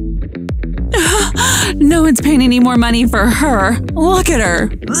 No one's paying any more money for her. Look at her.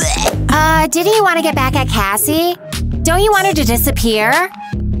 Didn't you want to get back at Cassie? Don't you want her to disappear?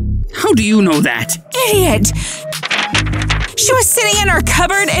 How do you know that? Idiot! She was sitting in her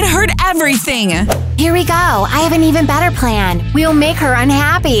cupboard and heard everything. Here we go. I have an even better plan. We'll make her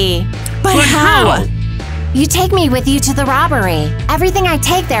unhappy. But how? You take me with you to the robbery. Everything I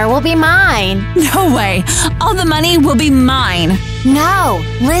take there will be mine. No way. All the money will be mine. No,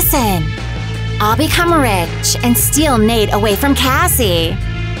 listen. I'll become rich and steal Nate away from Cassie.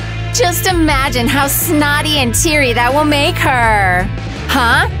 Just imagine how snotty and teary that will make her.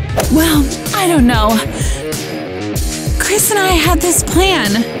 Huh? Well, I don't know. Chris and I had this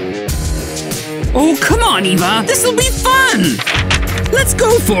plan. Oh, come on, Eva. This'll be fun. Let's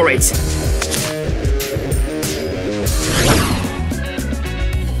go for it.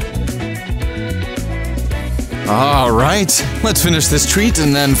 All right, let's finish this treat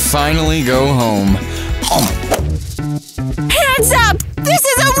and then finally go home. Hands up! This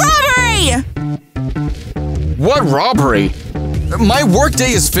is a robbery! What robbery? My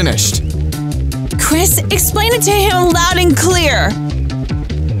workday is finished. Chris, explain it to him loud and clear.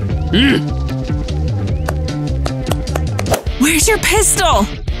 Where's your pistol?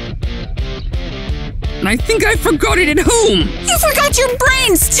 I think I forgot it at home. You forgot your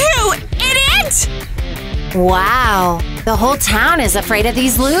brains too, idiot! Wow, the whole town is afraid of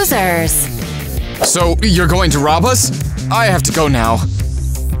these losers. So, you're going to rob us? I have to go now.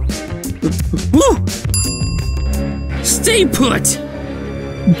 Stay put.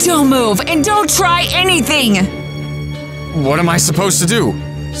 Don't move and don't try anything. What am I supposed to do?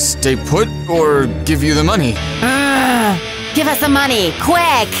 Stay put or give you the money? Give us the money,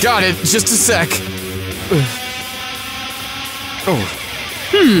 quick! Got it, just a sec.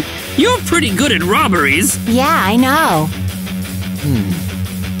 You're pretty good at robberies. Yeah, I know.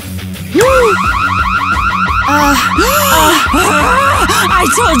 I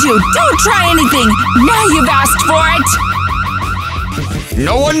told you, don't try anything. Now you've asked for it.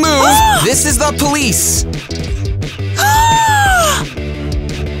 No one move! This is the police!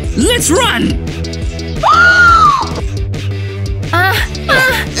 Let's run!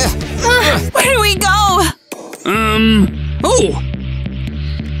 Where do we go? Oh!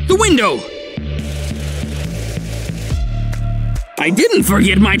 The window! I didn't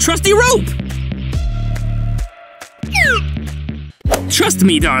forget my trusty rope! Trust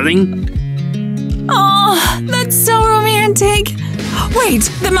me, darling. Oh, that's so romantic. Wait,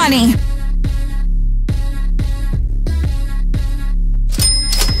 the money.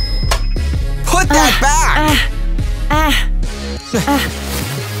 Put that back!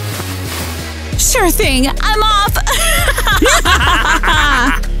 Sure thing, I'm off.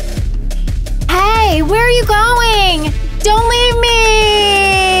 Hey, where are you going? Don't leave me!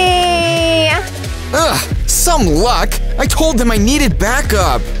 Ugh, some luck. I told them I needed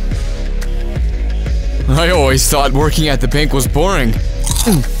backup. I always thought working at the bank was boring.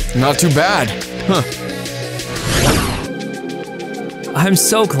 Not too bad. Huh. I'm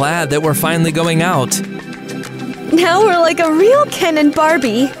so glad that we're finally going out. Now we're like a real Ken and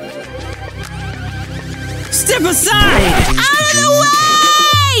Barbie. Step aside! Out of the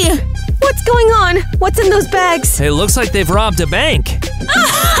way! What's going on? What's in those bags? It looks like they've robbed a bank.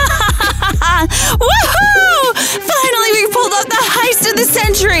 Woohoo! Finally, we pulled off the heist of the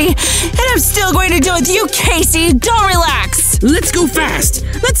century! And I'm still going to deal with you, Casey! Don't relax! Let's go fast!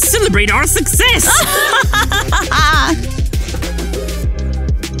 Let's celebrate our success!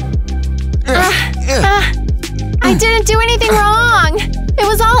 I didn't do anything wrong! It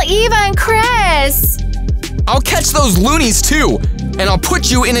was all Eva and Chris! I'll catch those loonies too, and I'll put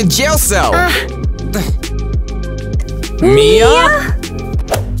you in a jail cell. Mia?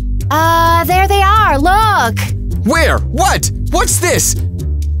 There they are, look! Where? What? What's this?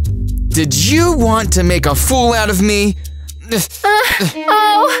 Did you want to make a fool out of me?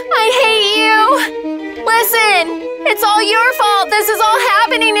 Oh, I hate you! Listen, it's all your fault this is all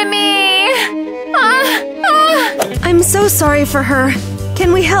happening to me! I'm so sorry for her.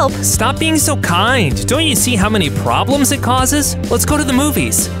 Can we help? Stop being so kind. Don't you see how many problems it causes? Let's go to the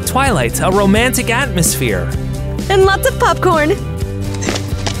movies. Twilight, a romantic atmosphere. And lots of popcorn.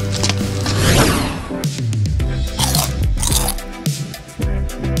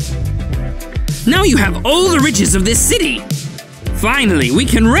 Now you have all the riches of this city. Finally, we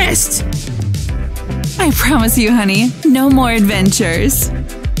can rest. I promise you, honey, no more adventures.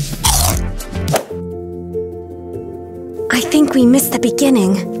 I think we missed the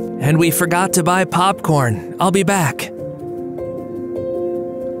beginning. And we forgot to buy popcorn. I'll be back.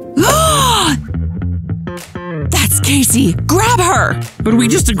 That's Casey! Grab her! But we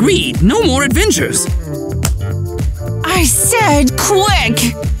just agreed, no more adventures. I said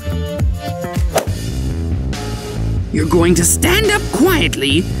quick! You're going to stand up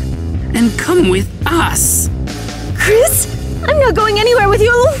quietly and come with us. Chris, I'm not going anywhere with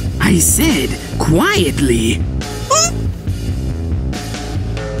you. I said quietly.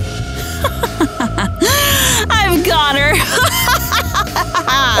 I've got her!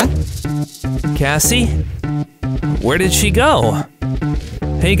 Cassie? Where did she go?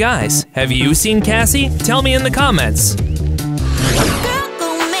 Hey guys, have you seen Cassie? Tell me in the comments.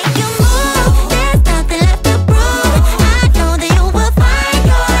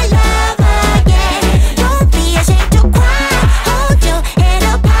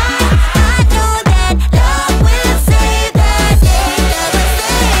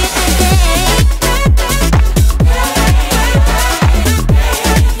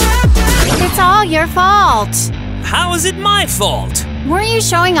 Your fault. How is it my fault? Weren't you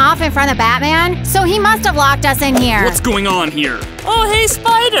showing off in front of Batman? So he must have locked us in here. What's going on here? Oh, hey,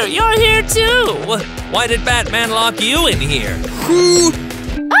 Spider, you're here too. Why did Batman lock you in here? Who?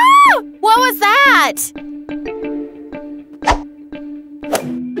 Ah! What was that?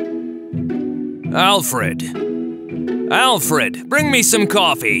 Alfred, bring me some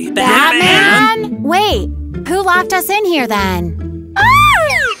coffee. Batman? Wait, who locked us in here then?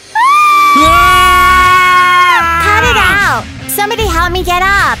 Cut it out! Somebody help me get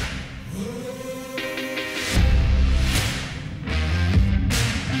up!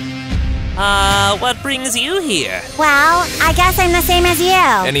 What brings you here? Well, I guess I'm the same as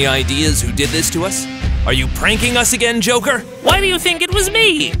you. Any ideas who did this to us? Are you pranking us again, Joker? Why do you think it was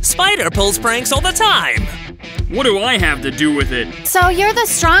me? Spider pulls pranks all the time. What do I have to do with it? So you're the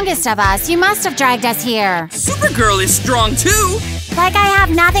strongest of us. You must have dragged us here. Supergirl is strong too! Like I have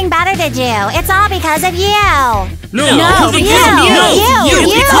nothing better to do. It's all because of you. No, you.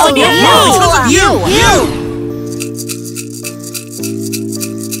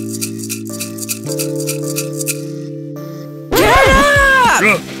 Get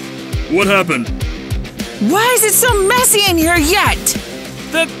up! What happened? Why is it so messy in here yet?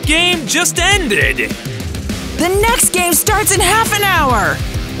 The game just ended. The next game starts in half an hour.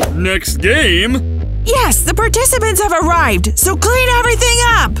 Next game? Yes, the participants have arrived, so clean everything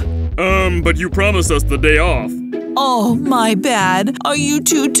up! But you promised us the day off. Oh, my bad. Are you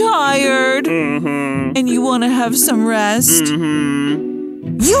too tired? And you want to have some rest?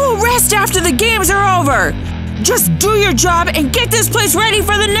 You will rest after the games are over! Just do your job and get this place ready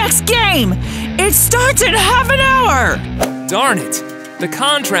for the next game! It starts in half an hour! Darn it! The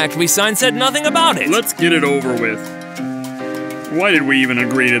contract we signed said nothing about it. Let's get it over with. Why did we even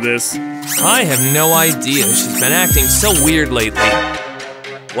agree to this? I have no idea. She's been acting so weird lately.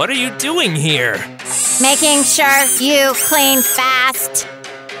 What are you doing here? Making sure you clean fast.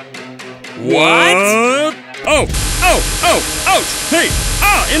 What? Oh! Hey!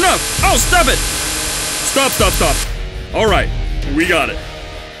 Enough! Oh, stop it! Stop. All right, we got it.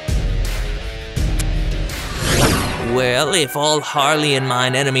 Well, if all Harley and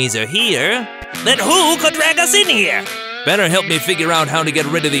mine enemies are here, then who could drag us in here? Better help me figure out how to get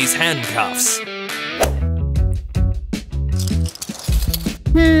rid of these handcuffs.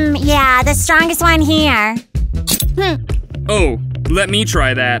 Yeah, the strongest one here. Oh, let me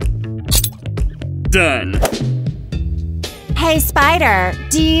try that. Done. Hey, Spider,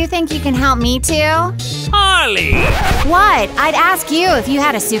 do you think you can help me too? Harley! What? I'd ask you if you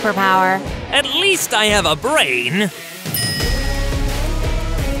had a superpower. At least I have a brain.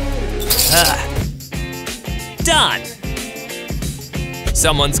 Done.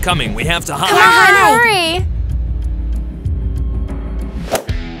 Someone's coming. We have to hide. Come on, hurry!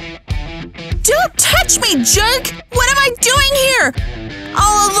 Don't touch me, jerk! What am I doing here?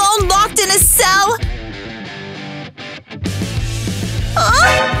 All alone, locked in a cell?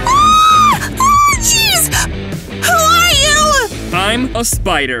 Jeez! Who are you? I'm a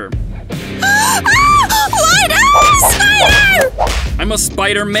spider. What? Spider! I'm a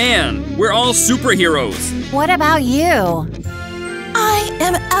Spider-Man. We're all superheroes. What about you? I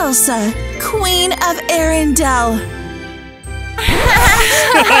am Elsa, Queen of Arendelle.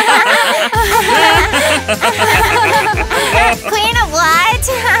 Queen of what?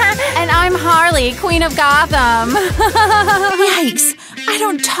 And I'm Harley, Queen of Gotham. Yikes! I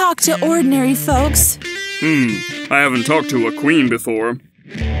don't talk to ordinary folks. I haven't talked to a queen before.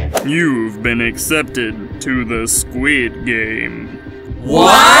 You've been accepted to the Squid Game.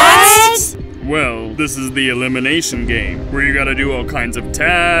 What? Well, this is the elimination game, where you gotta do all kinds of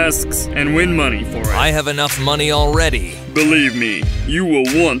tasks and win money for it. I have enough money already. Believe me, you will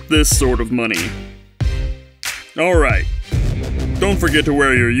want this sort of money. Alright, don't forget to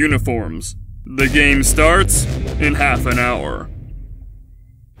wear your uniforms. The game starts in half an hour.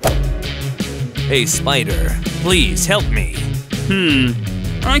 Hey, Spider, please help me.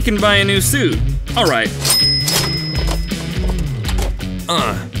 I can buy a new suit. Alright.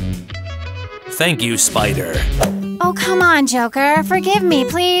 Thank you, Spider. Oh, come on, Joker. Forgive me,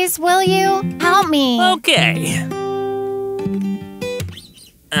 please, will you? Help me. Okay.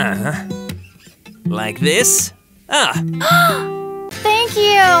 Like this? Thank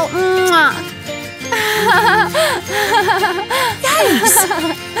you. Mwah. Yikes!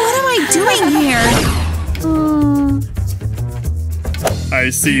 What am I doing here? I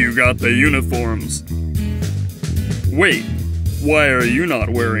see you got the uniforms. Wait, why are you not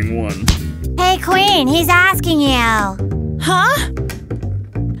wearing one? Hey, Queen, he's asking you. Huh?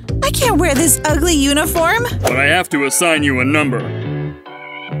 I can't wear this ugly uniform. But I have to assign you a number.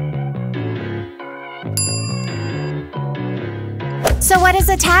 So what is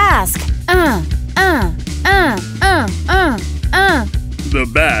the task? The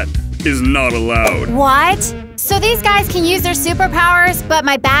bat is not allowed. What? So these guys can use their superpowers, but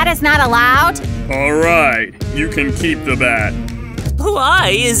my bat is not allowed? Alright, you can keep the bat. Why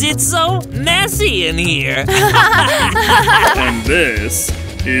is it so messy in here? And this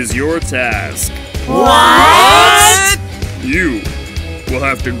is your task. What? You will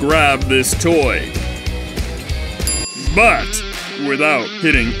have to grab this toy. But without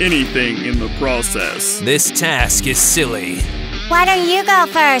hitting anything in the process. This task is silly. Why don't you go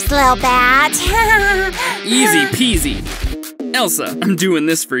first, little bat? Easy peasy. Elsa, I'm doing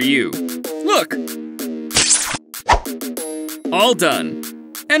this for you. Look. All done.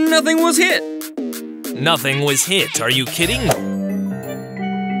 And nothing was hit. Nothing was hit. Are you kidding?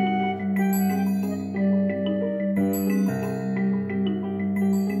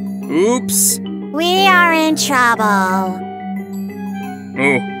 Oops. We are in trouble.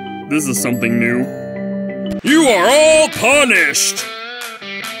 Oh, this is something new. You are all punished!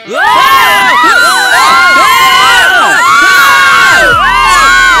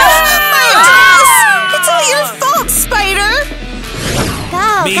 It's all your fault, Spider!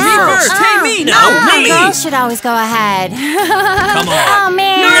 Go, Me go. first. Hey, me! No, me! Girls should always go ahead. Come on. Oh,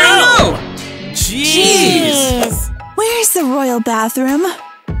 man. No! Jeez! Where's the royal bathroom?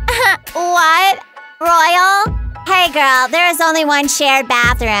 What? Royal? Hey, girl, there is only one shared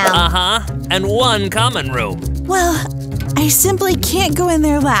bathroom. Uh-huh. And one common room. Well, I simply can't go in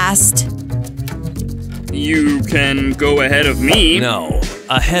there last. You can go ahead of me. No,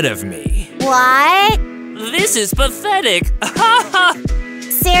 ahead of me. What? This is pathetic.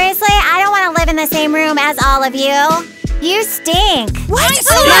 Seriously? I don't want to live in the same room as all of you. You stink. What? I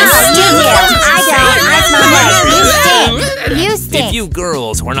smell it. You stink. If you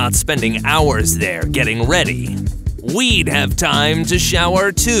girls were not spending hours there getting ready, we'd have time to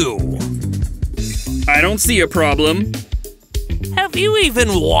shower too. I don't see a problem. Have you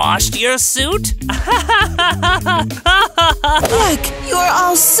even washed your suit? Yuck, you are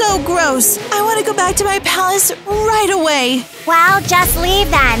all so gross. I want to go back to my palace right away. Well, just leave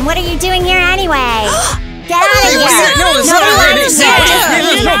then. What are you doing here anyway? Get out of here.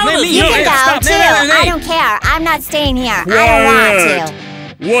 You can go too. I don't care. I'm not staying here. I don't want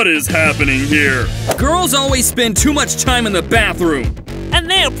to. What is happening here? Girls always spend too much time in the bathroom. And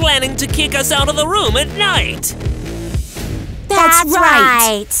they're planning to kick us out of the room at night. That's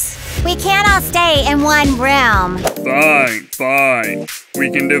right. We can't all stay in one room. Fine. We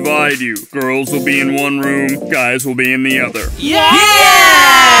can divide you. Girls will be in one room, guys will be in the other. Yeah!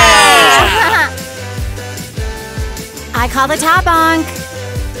 I call the top bunk.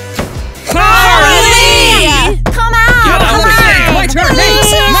 Harley! Come on! Get out of here! My turn!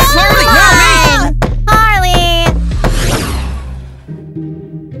 Hey! My Harley! Not me! Harley!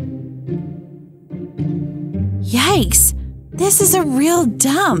 Yikes, this is a real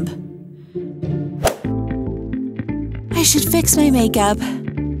dump. I should fix my makeup.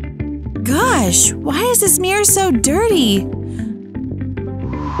 Gosh, why is this mirror so dirty?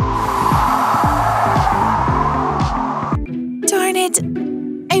 Darn it,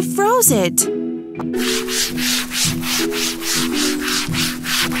 I froze it.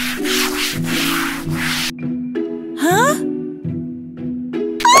 Huh?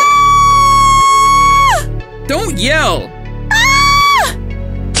 Don't yell! Ah!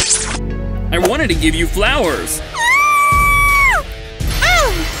 I wanted to give you flowers.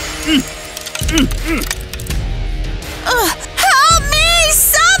 Help me!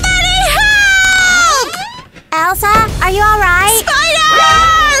 Somebody help! Elsa, are you alright?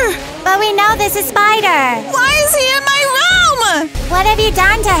 Spider! But we know this is Spider. Why is he in my room? What have you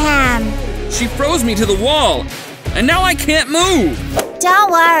done to him? She froze me to the wall, and now I can't move.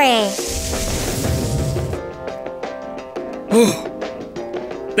 Don't worry.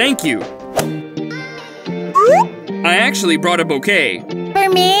 Thank you. I actually brought a bouquet. For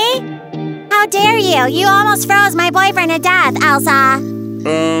me? How dare you? You almost froze my boyfriend to death, Elsa.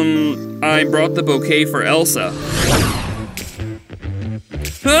 I brought the bouquet for Elsa.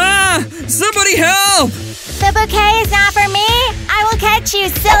 Ah! Somebody help! The bouquet is not for me. I will catch you,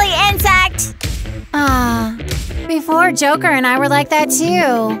 silly insect. Before Joker and I were like that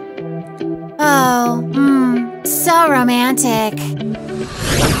too. Oh, so romantic.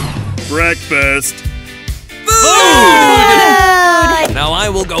 Breakfast. Food! Now I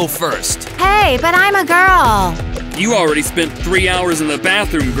will go first. Hey, but I'm a girl. You already spent 3 hours in the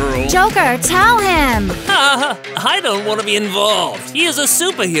bathroom, girl. Joker, tell him. I don't want to be involved. He is a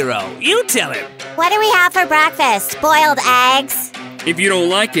superhero. You tell him. What do we have for breakfast? Boiled eggs? If you don't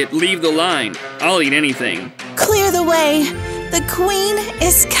like it, leave the line. I'll eat anything. Clear the way. The queen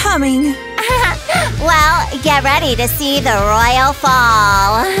is coming. Well, get ready to see the royal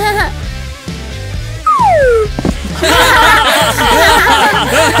fall.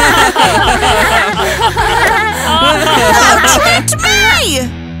 Tricked me!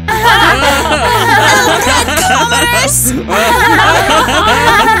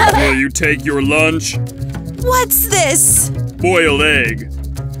 Will you take your lunch? What's this? Boiled egg.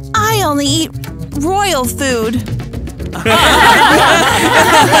 I only eat royal food.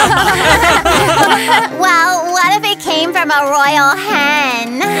 Well, what if it came from a royal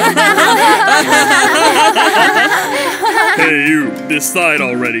hen? Hey, you, decide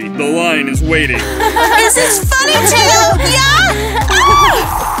already. The line is waiting. Is this funny to you? Yeah?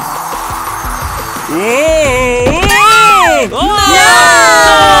 Whoa! No!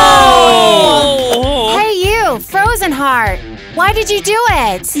 Hey, you, Frozen Heart. Why did you do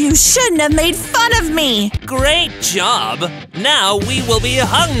it? You shouldn't have made fun of me. Great job. Now we will be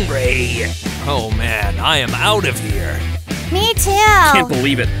hungry. Oh man, I am out of here. Me too. Can't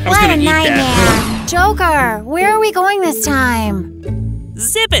believe it. I was What gonna a eat nightmare. that. Joker, where are we going this time?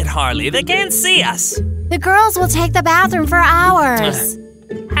 Zip it, Harley. They can't see us. The girls will take the bathroom for hours.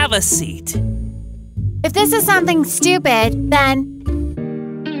 Have a seat. If this is something stupid, then...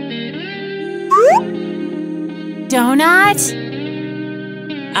 Donut?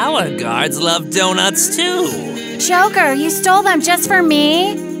 Our guards love donuts too. Joker, you stole them just for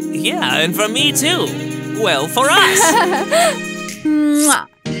me? Yeah, and for me too. Well, for us. Mwah.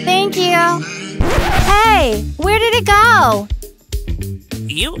 Thank you. Hey, where did it go?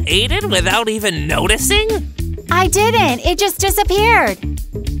 You ate it without even noticing? I didn't. It just disappeared.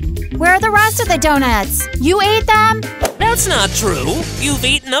 Where are the rest of the donuts? You ate them? That's not true. You've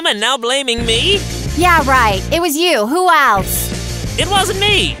eaten them and now blaming me? Yeah, right. It was you. Who else? It wasn't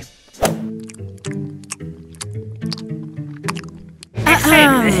me.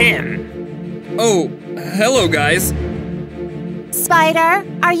 Oh, hello, guys. Spider,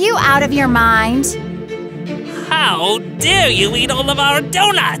 are you out of your mind? How dare you eat all of our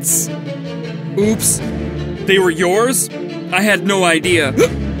donuts? Oops. They were yours? I had no idea.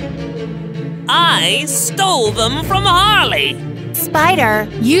 I stole them from Harley. Spider,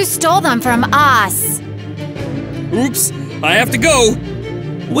 you stole them from us. Oops. I have to go.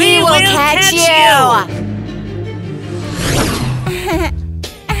 We will catch you.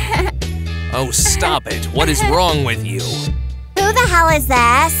 Oh, stop it. What is wrong with you? Who the hell is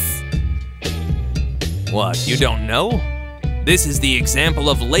this? What, you don't know? This is the example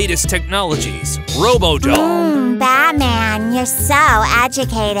of latest technologies, Robodoll. Batman, you're so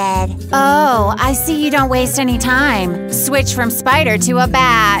educated. Oh, I see you don't waste any time. Switch from Spider to a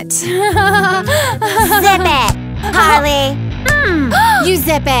bat. Zip it, Harley. You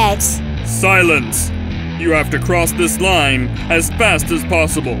zip it. Silence! You have to cross this line as fast as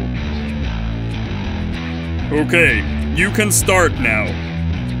possible. Okay, you can start now.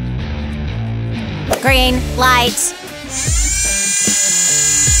 Green light.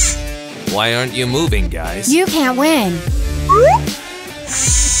 Why aren't you moving, guys? You can't win.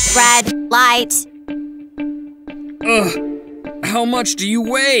 Red light. Ugh. How much do you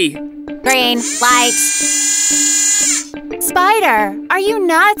weigh? Green light. Spider, are you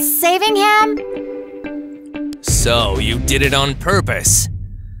nuts? Saving him? So, you did it on purpose.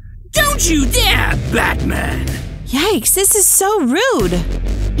 Don't you dare, Batman! Yikes, this is so rude.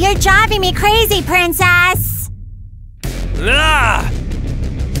 You're driving me crazy, princess. Ah!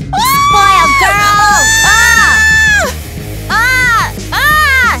 Spoiled girl!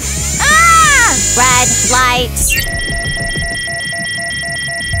 Red light.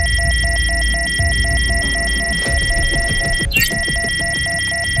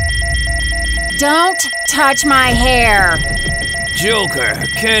 Don't touch my hair. Joker,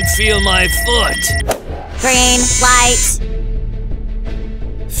 can't feel my foot. Green light.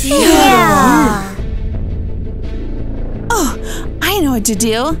 Yeah. Oh, I know what to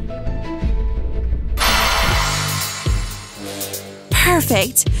do.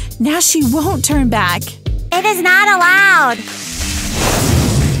 Perfect. Now she won't turn back. It is not allowed.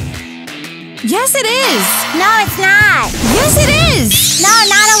 Yes, it is. No, it's not. Yes, it is. No,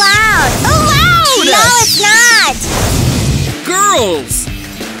 not allowed. Allowed. No, it's not. Girls!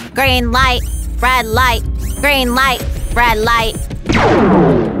 Green light. Red light. Green light. Red light.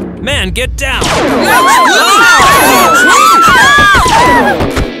 Man, get down!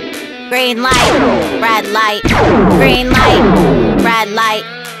 Green light. Red light. Green light. Red light.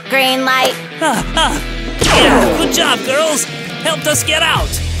 Green light. Yeah, good job, girls. Helped us get out.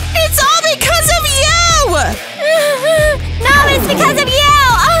 It's all because of you. No, it's because of you.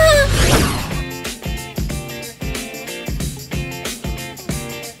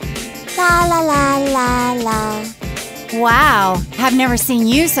 La la la la la. Wow, I've never seen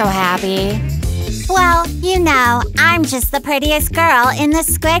you so happy. Well, you know, I'm just the prettiest girl in the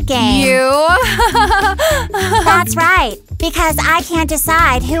Squid Game. You? That's right, because I can't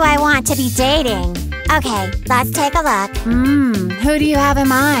decide who I want to be dating. Okay, let's take a look. Who do you have in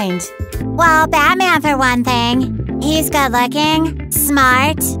mind? Well, Batman for one thing. He's good looking,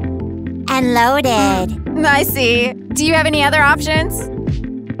 smart, and loaded. I see. Do you have any other options?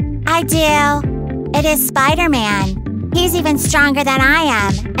 I do. It is Spider-Man. He's even stronger than I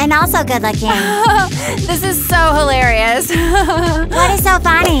am, and also good looking. This is so hilarious. What is so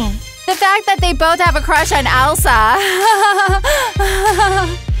funny? The fact that they both have a crush on Elsa.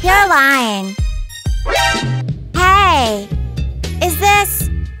 You're lying. Hey, is this...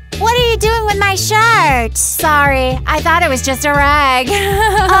 What are you doing with my shirt? Sorry, I thought it was just a rag.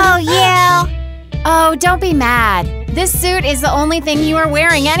 Oh, you. Oh, don't be mad. This suit is the only thing you are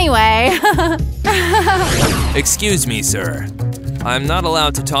wearing anyway. Excuse me, sir. I'm not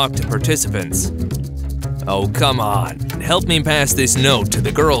allowed to talk to participants. Oh, come on. Help me pass this note to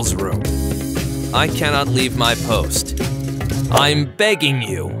the girls' room. I cannot leave my post. I'm begging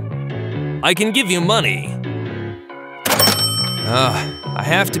you. I can give you money. I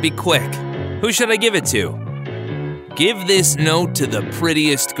have to be quick. Who should I give it to? Give this note to the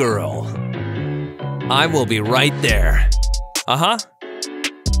prettiest girl. I will be right there. Uh-huh.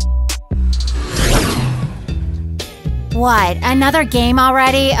 What, another game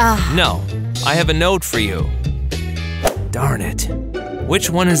already? Ugh. No, I have a note for you. Darn it. Which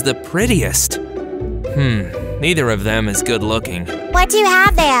one is the prettiest? Neither of them is good looking. What do you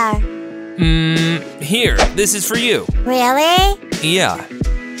have there? Here, this is for you. Really? Yeah.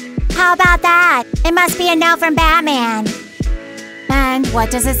 How about that? It must be a note from Batman. And what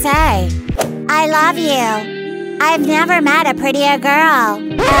does it say? I love you. I've never met a prettier girl.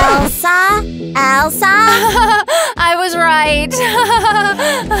 Elsa? Elsa? I was right.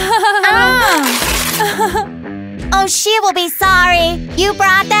 Oh, she will be sorry. You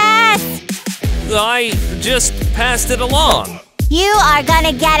brought this? I just passed it along. You are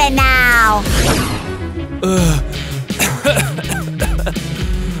gonna get it now.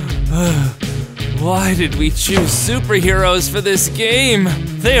 Why did we choose superheroes for this game?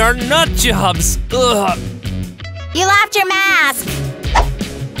 They are nut jobs. Ugh. You left your mask.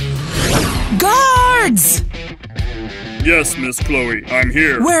 Guards! Yes, Miss Chloe, I'm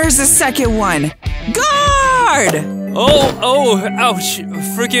here. Where's the second one? Guard! Oh, ouch.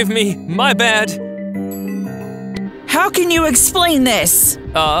 Forgive me, my bad. How can you explain this?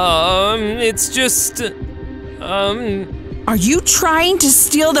 It's just, Are you trying to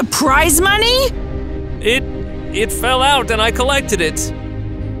steal the prize money? It fell out and I collected it.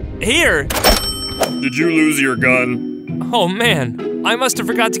 Here. Did you lose your gun? Oh man, I must have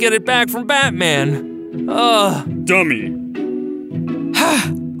forgot to get it back from Batman. Dummy.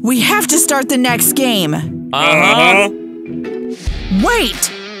 We have to start the next game.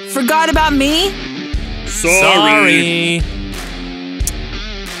 Wait! Forgot about me? Sorry.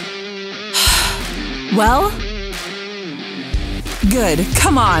 Well? Good,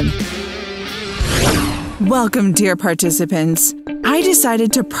 come on. Welcome, dear participants. I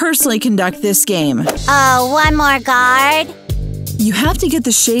decided to personally conduct this game. Oh, one more guard? You have to get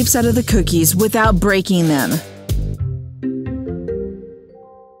the shapes out of the cookies without breaking them.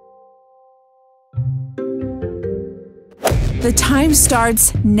 The time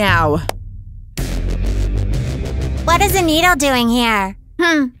starts now. What is the needle doing here?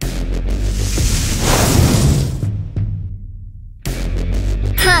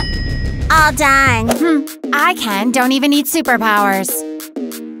 All done. I don't even need superpowers.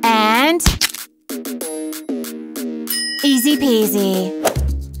 And easy peasy.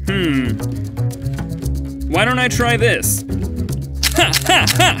 Why don't I try this? Ha ha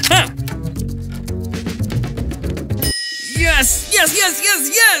ha ha! Yes! Yes, yes, yes,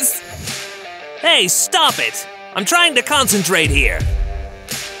 yes! Hey, stop it! I'm trying to concentrate here.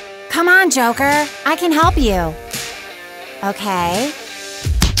 Come on, Joker. I can help you. Okay.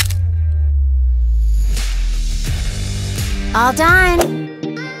 All done.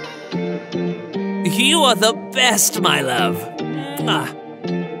 You are the best, my love. Mwah.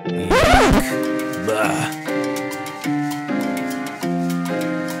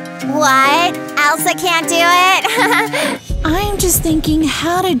 What? Elsa can't do it? I'm just thinking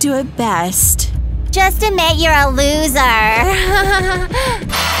how to do it best. Just admit you're a loser.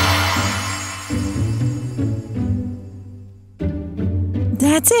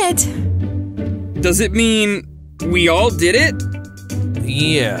 That's it. Does it mean we all did it?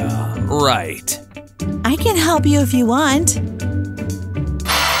 Yeah, right. I can help you if you want.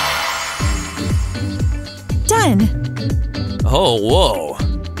 Done. Oh, whoa.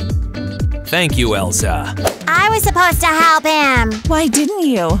 Thank you, Elsa. I was supposed to help him. Why didn't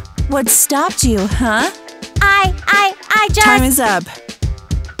you? What stopped you, huh? I just… Time is up.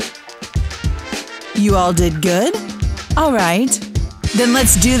 You all did good? All right. Then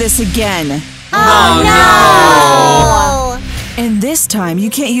let's do this again. Oh no! And this time, you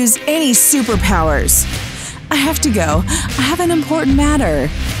can't use any superpowers. I have to go. I have an important matter.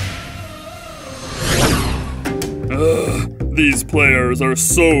 These players are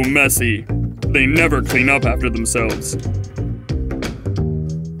so messy. They never clean up after themselves.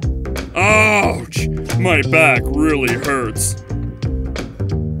 Ouch! My back really hurts.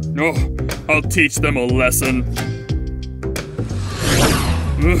 Oh, I'll teach them a lesson.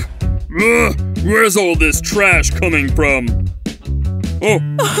 Where's all this trash coming from? Oh,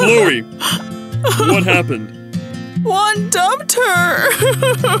 Chloe! What happened? Juan dumped her!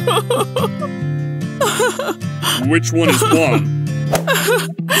 Which one is Juan?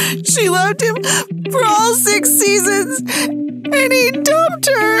 She left him for all 6 seasons, and he dumped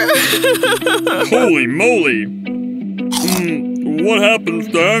her! Holy moly! What happens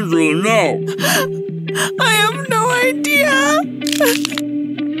to Angela now? I have no idea!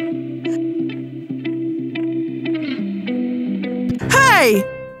 Hey!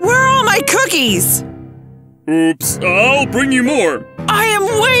 Where are all my cookies? Oops, I'll bring you more. I am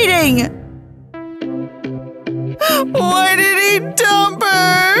waiting! Why did he dump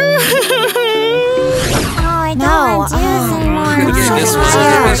her? I don't want to do this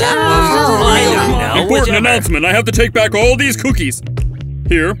anymore. Important announcement, I have to take back all these cookies.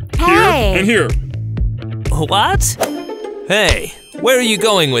 Here, Hey. here, and here. What? Hey, where are you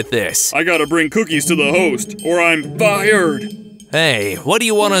going with this? I gotta bring cookies to the host, or I'm fired. Hey, what do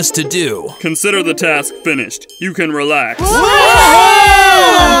you want us to do? Consider the task finished. You can relax. Whoa!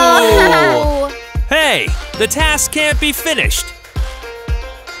 Hey, the task can't be finished.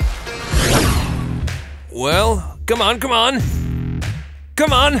 Well, come on, come on.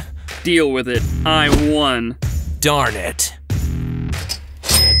 Come on. Deal with it. I won. Darn it.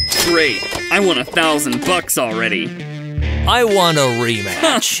 Great. I won $1,000 already. I want a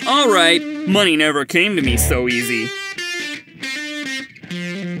rematch. All right. Money never came to me so easy.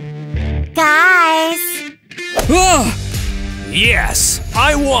 Guys. Ah! Yes,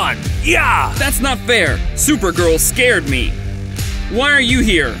 I won. Yeah. That's not fair. Supergirl scared me. Why are you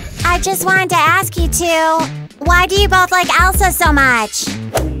here? I just wanted to ask you two, why do you both like Elsa so much?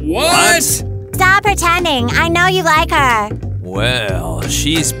 What? Stop pretending. I know you like her. Well,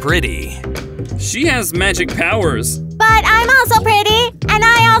 she's pretty. She has magic powers. But I'm also pretty, and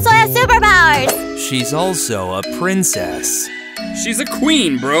I also have superpowers. She's also a princess. She's a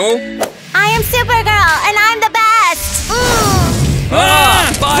queen, bro. I am Supergirl, and I'm the best.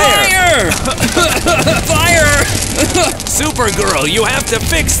 Ah! Fire! Fire! Supergirl, you have to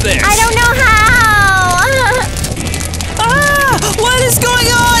fix this. I don't know how. Ah! What is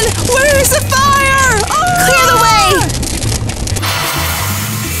going on? Where is the fire? Clear the way!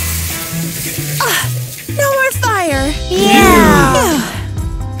 No more fire. Yeah.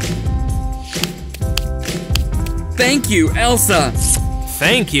 Thank you, Elsa.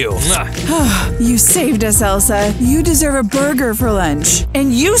 Thank you. You saved us, Elsa. You deserve a burger for lunch.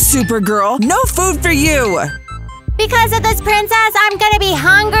 And you, Supergirl, no food for you. Because of this princess, I'm gonna be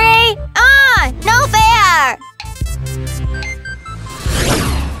hungry? No fair!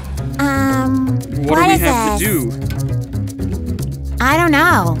 What do we have to do? I don't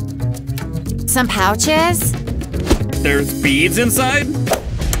know. Some pouches? There's beads inside?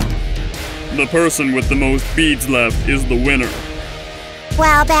 The person with the most beads left is the winner.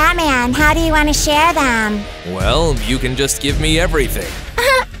 Well, Batman, how do you want to share them? Well, you can just give me everything.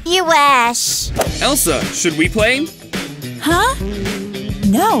 You wish. Elsa, should we play? Huh?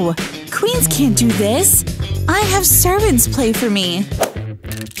 No, queens can't do this. I have servants play for me.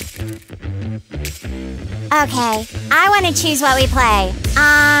 Okay, I want to choose what we play.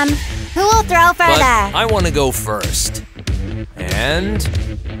 Who will throw further? But I want to go first. And...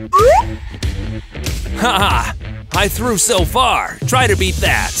 Haha! I threw so far. Try to beat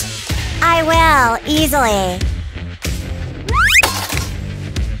that. I will, easily.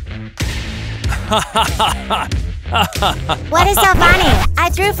 What is so funny? I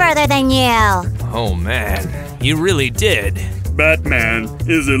threw further than you. Oh man, you really did. Batman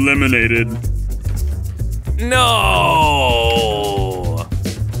is eliminated. No!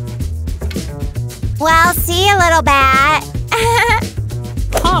 Well, see you, little bat.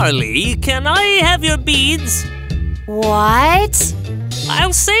 Harley, can I have your beads? What?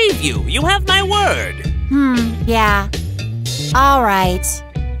 I'll save you. You have my word. Yeah. All right.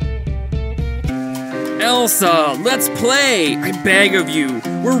 Elsa, let's play. I beg of you.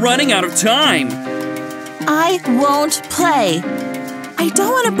 We're running out of time. I won't play. I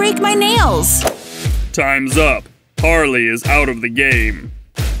don't want to break my nails. Time's up. Harley is out of the game.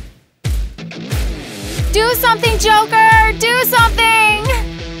 Do something, Joker! Do something!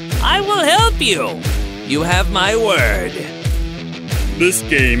 I will help you. You have my word. This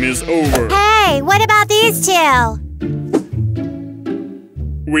game is over. Hey, what about these two?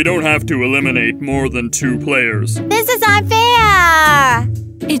 We don't have to eliminate more than 2 players. This is unfair.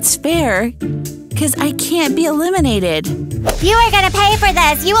 It's fair, because I can't be eliminated. You are gonna pay for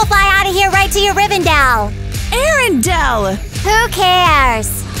this. You will fly out of here right to your Rivendell. Arendelle! Who cares?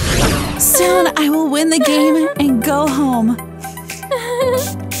 Soon I will win the game and go home.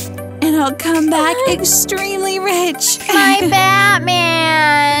 And I'll come back extremely rich. My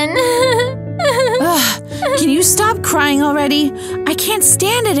Batman! Ugh, can you stop crying already? I can't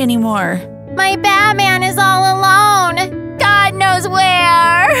stand it anymore. My Batman is all alone. God knows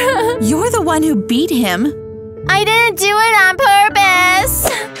where. You're the one who beat him. I didn't do it on purpose.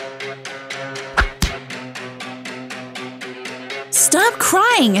 Stop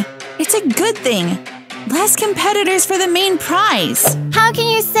crying. It's a good thing. Less competitors for the main prize. How can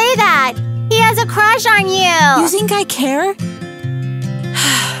you say that? He has a crush on you. You think I care?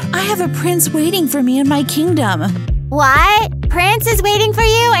 I have a prince waiting for me in my kingdom. What? Prince is waiting for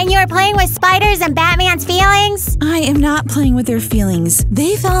you and you're playing with spiders and Batman's feelings? I am not playing with their feelings.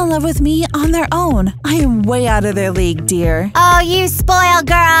 They fell in love with me on their own. I am way out of their league, dear. Oh, you spoiled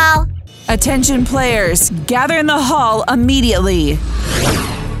girl. Attention players, gather in the hall immediately.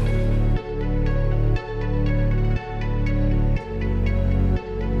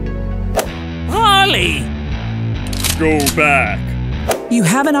 Harley! Go back. You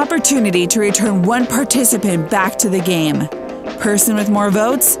have an opportunity to return one participant back to the game. Person with more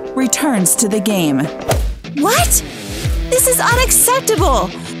votes returns to the game. What? This is unacceptable!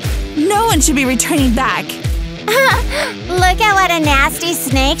 No one should be returning back. Look at what a nasty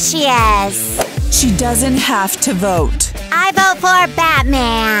snake she is. She doesn't have to vote. I vote for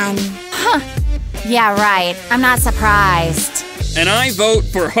Batman. Huh. Yeah, right. I'm not surprised. And I vote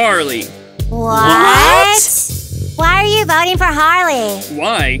for Harley. What? Why are you voting for Harley?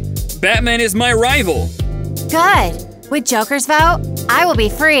 Why? Batman is my rival. Good. With Joker's vote, I will be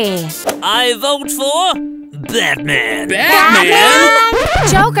free. I vote for Batman. Batman?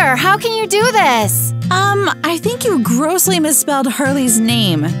 Joker, how can you do this? I think you grossly misspelled Harley's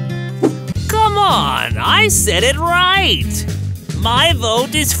name. Come on, I said it right. My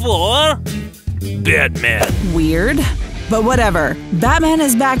vote is for Batman. Weird. But whatever. Batman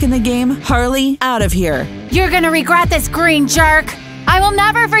is back in the game. Harley, out of here. You're gonna regret this, green jerk. I will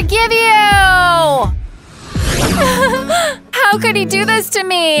never forgive you! How could he do this to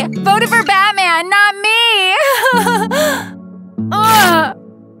me? Voted for Batman, not me!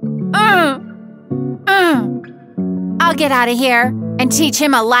 I'll get out of here and teach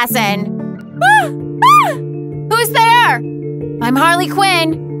him a lesson. Who's there? I'm Harley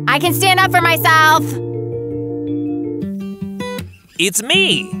Quinn. I can stand up for myself. It's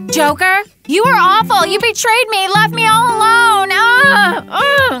me. Joker, you were awful. You betrayed me, left me all alone.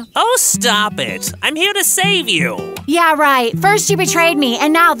 Oh, stop it. I'm here to save you. Yeah, right. First you betrayed me,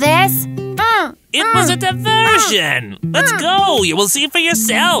 and now this? It was a diversion. Let's go. You will see for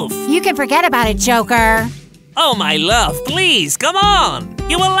yourself. You can forget about it, Joker. Oh, my love, please, come on.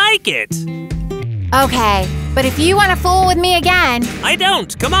 You will like it. Okay, but if you want to fool with me again… I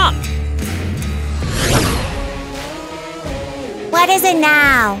don't. Come on. What is it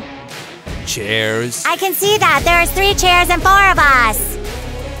now? Chairs. I can see that. There are 3 chairs and 4 of us.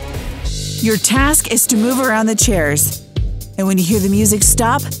 Your task is to move around the chairs. And when you hear the music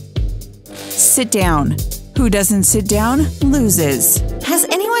stop, sit down. Who doesn't sit down loses. Has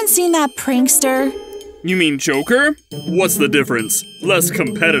anyone seen that prankster? You mean Joker? What's the difference? Less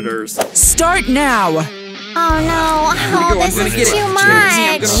competitors. Start now! Oh no, this is too much.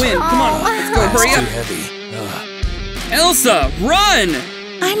 I'm gonna win. Come on, let's go, hurry up. Elsa, run!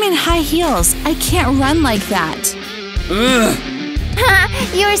 I'm in high heels. I can't run like that. Ugh.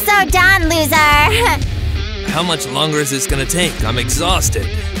 You're so done, loser. How much longer is this gonna take? I'm exhausted.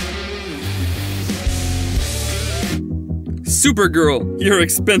 Supergirl, your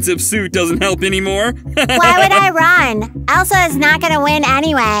expensive suit doesn't help anymore. Why would I run? Elsa is not gonna win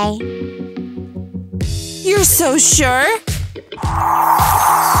anyway. You're so sure?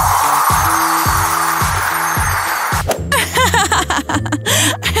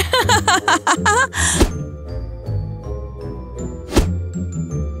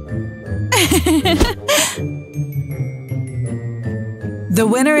 The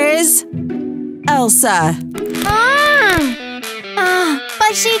winner is Elsa.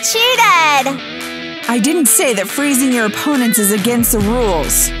 But she cheated! I didn't say that freezing your opponents is against the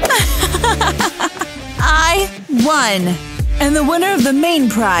rules. I won. And the winner of the main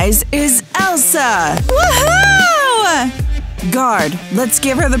prize is Elsa. Woohoo! Guard, let's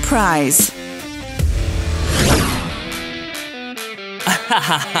give her the prize.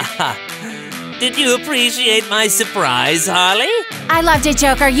 Did you appreciate my surprise, Harley? I loved it,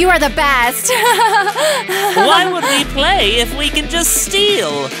 Joker. You are the best. Why would we play if we can just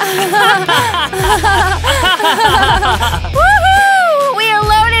steal? Woohoo! We are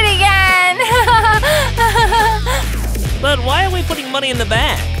loaded again! But why are we putting money in the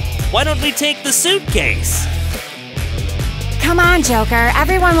bag? Why don't we take the suitcase? Come on, Joker.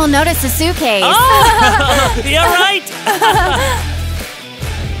 Everyone will notice the suitcase. Oh, you're right.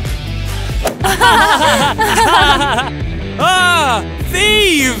 Ah,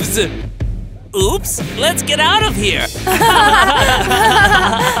 thieves! Oops, let's get out of here.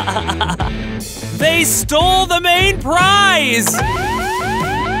 They stole the main prize!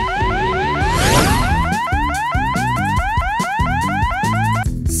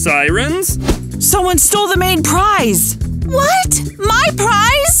 Sirens? Someone stole the main prize! What? My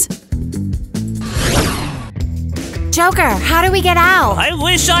prize? Joker, how do we get out? I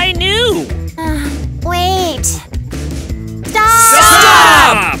wish I knew! Wait.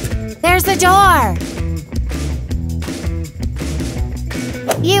 Stop! There's the door.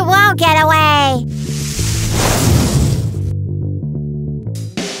 You won't get away.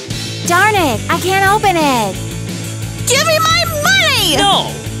 Darn it, I can't open it. Give me my money! No!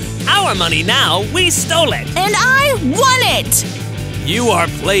 Our money now, we stole it! And I won it! You are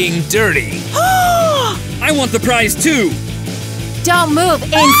playing dirty. I want the prize too! Don't move,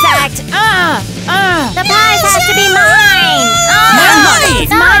 insect! The prize has to be mine! My money!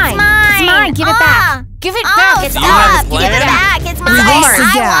 It's mine! It's mine! Give it back! Give it back! It's Do you have a Give it plan? back! It's mine! Reverse the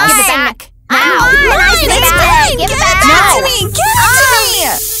gas. Give it back! Now! Mine! Give it It's back! mine! Give Give it it back! back to me! Give it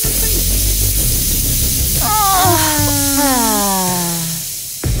to me!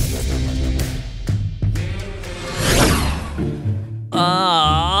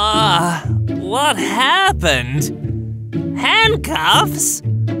 What happened? Handcuffs?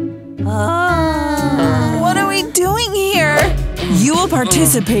 What are we doing here? You will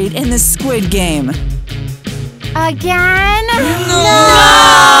participate in the Squid Game. Again? No!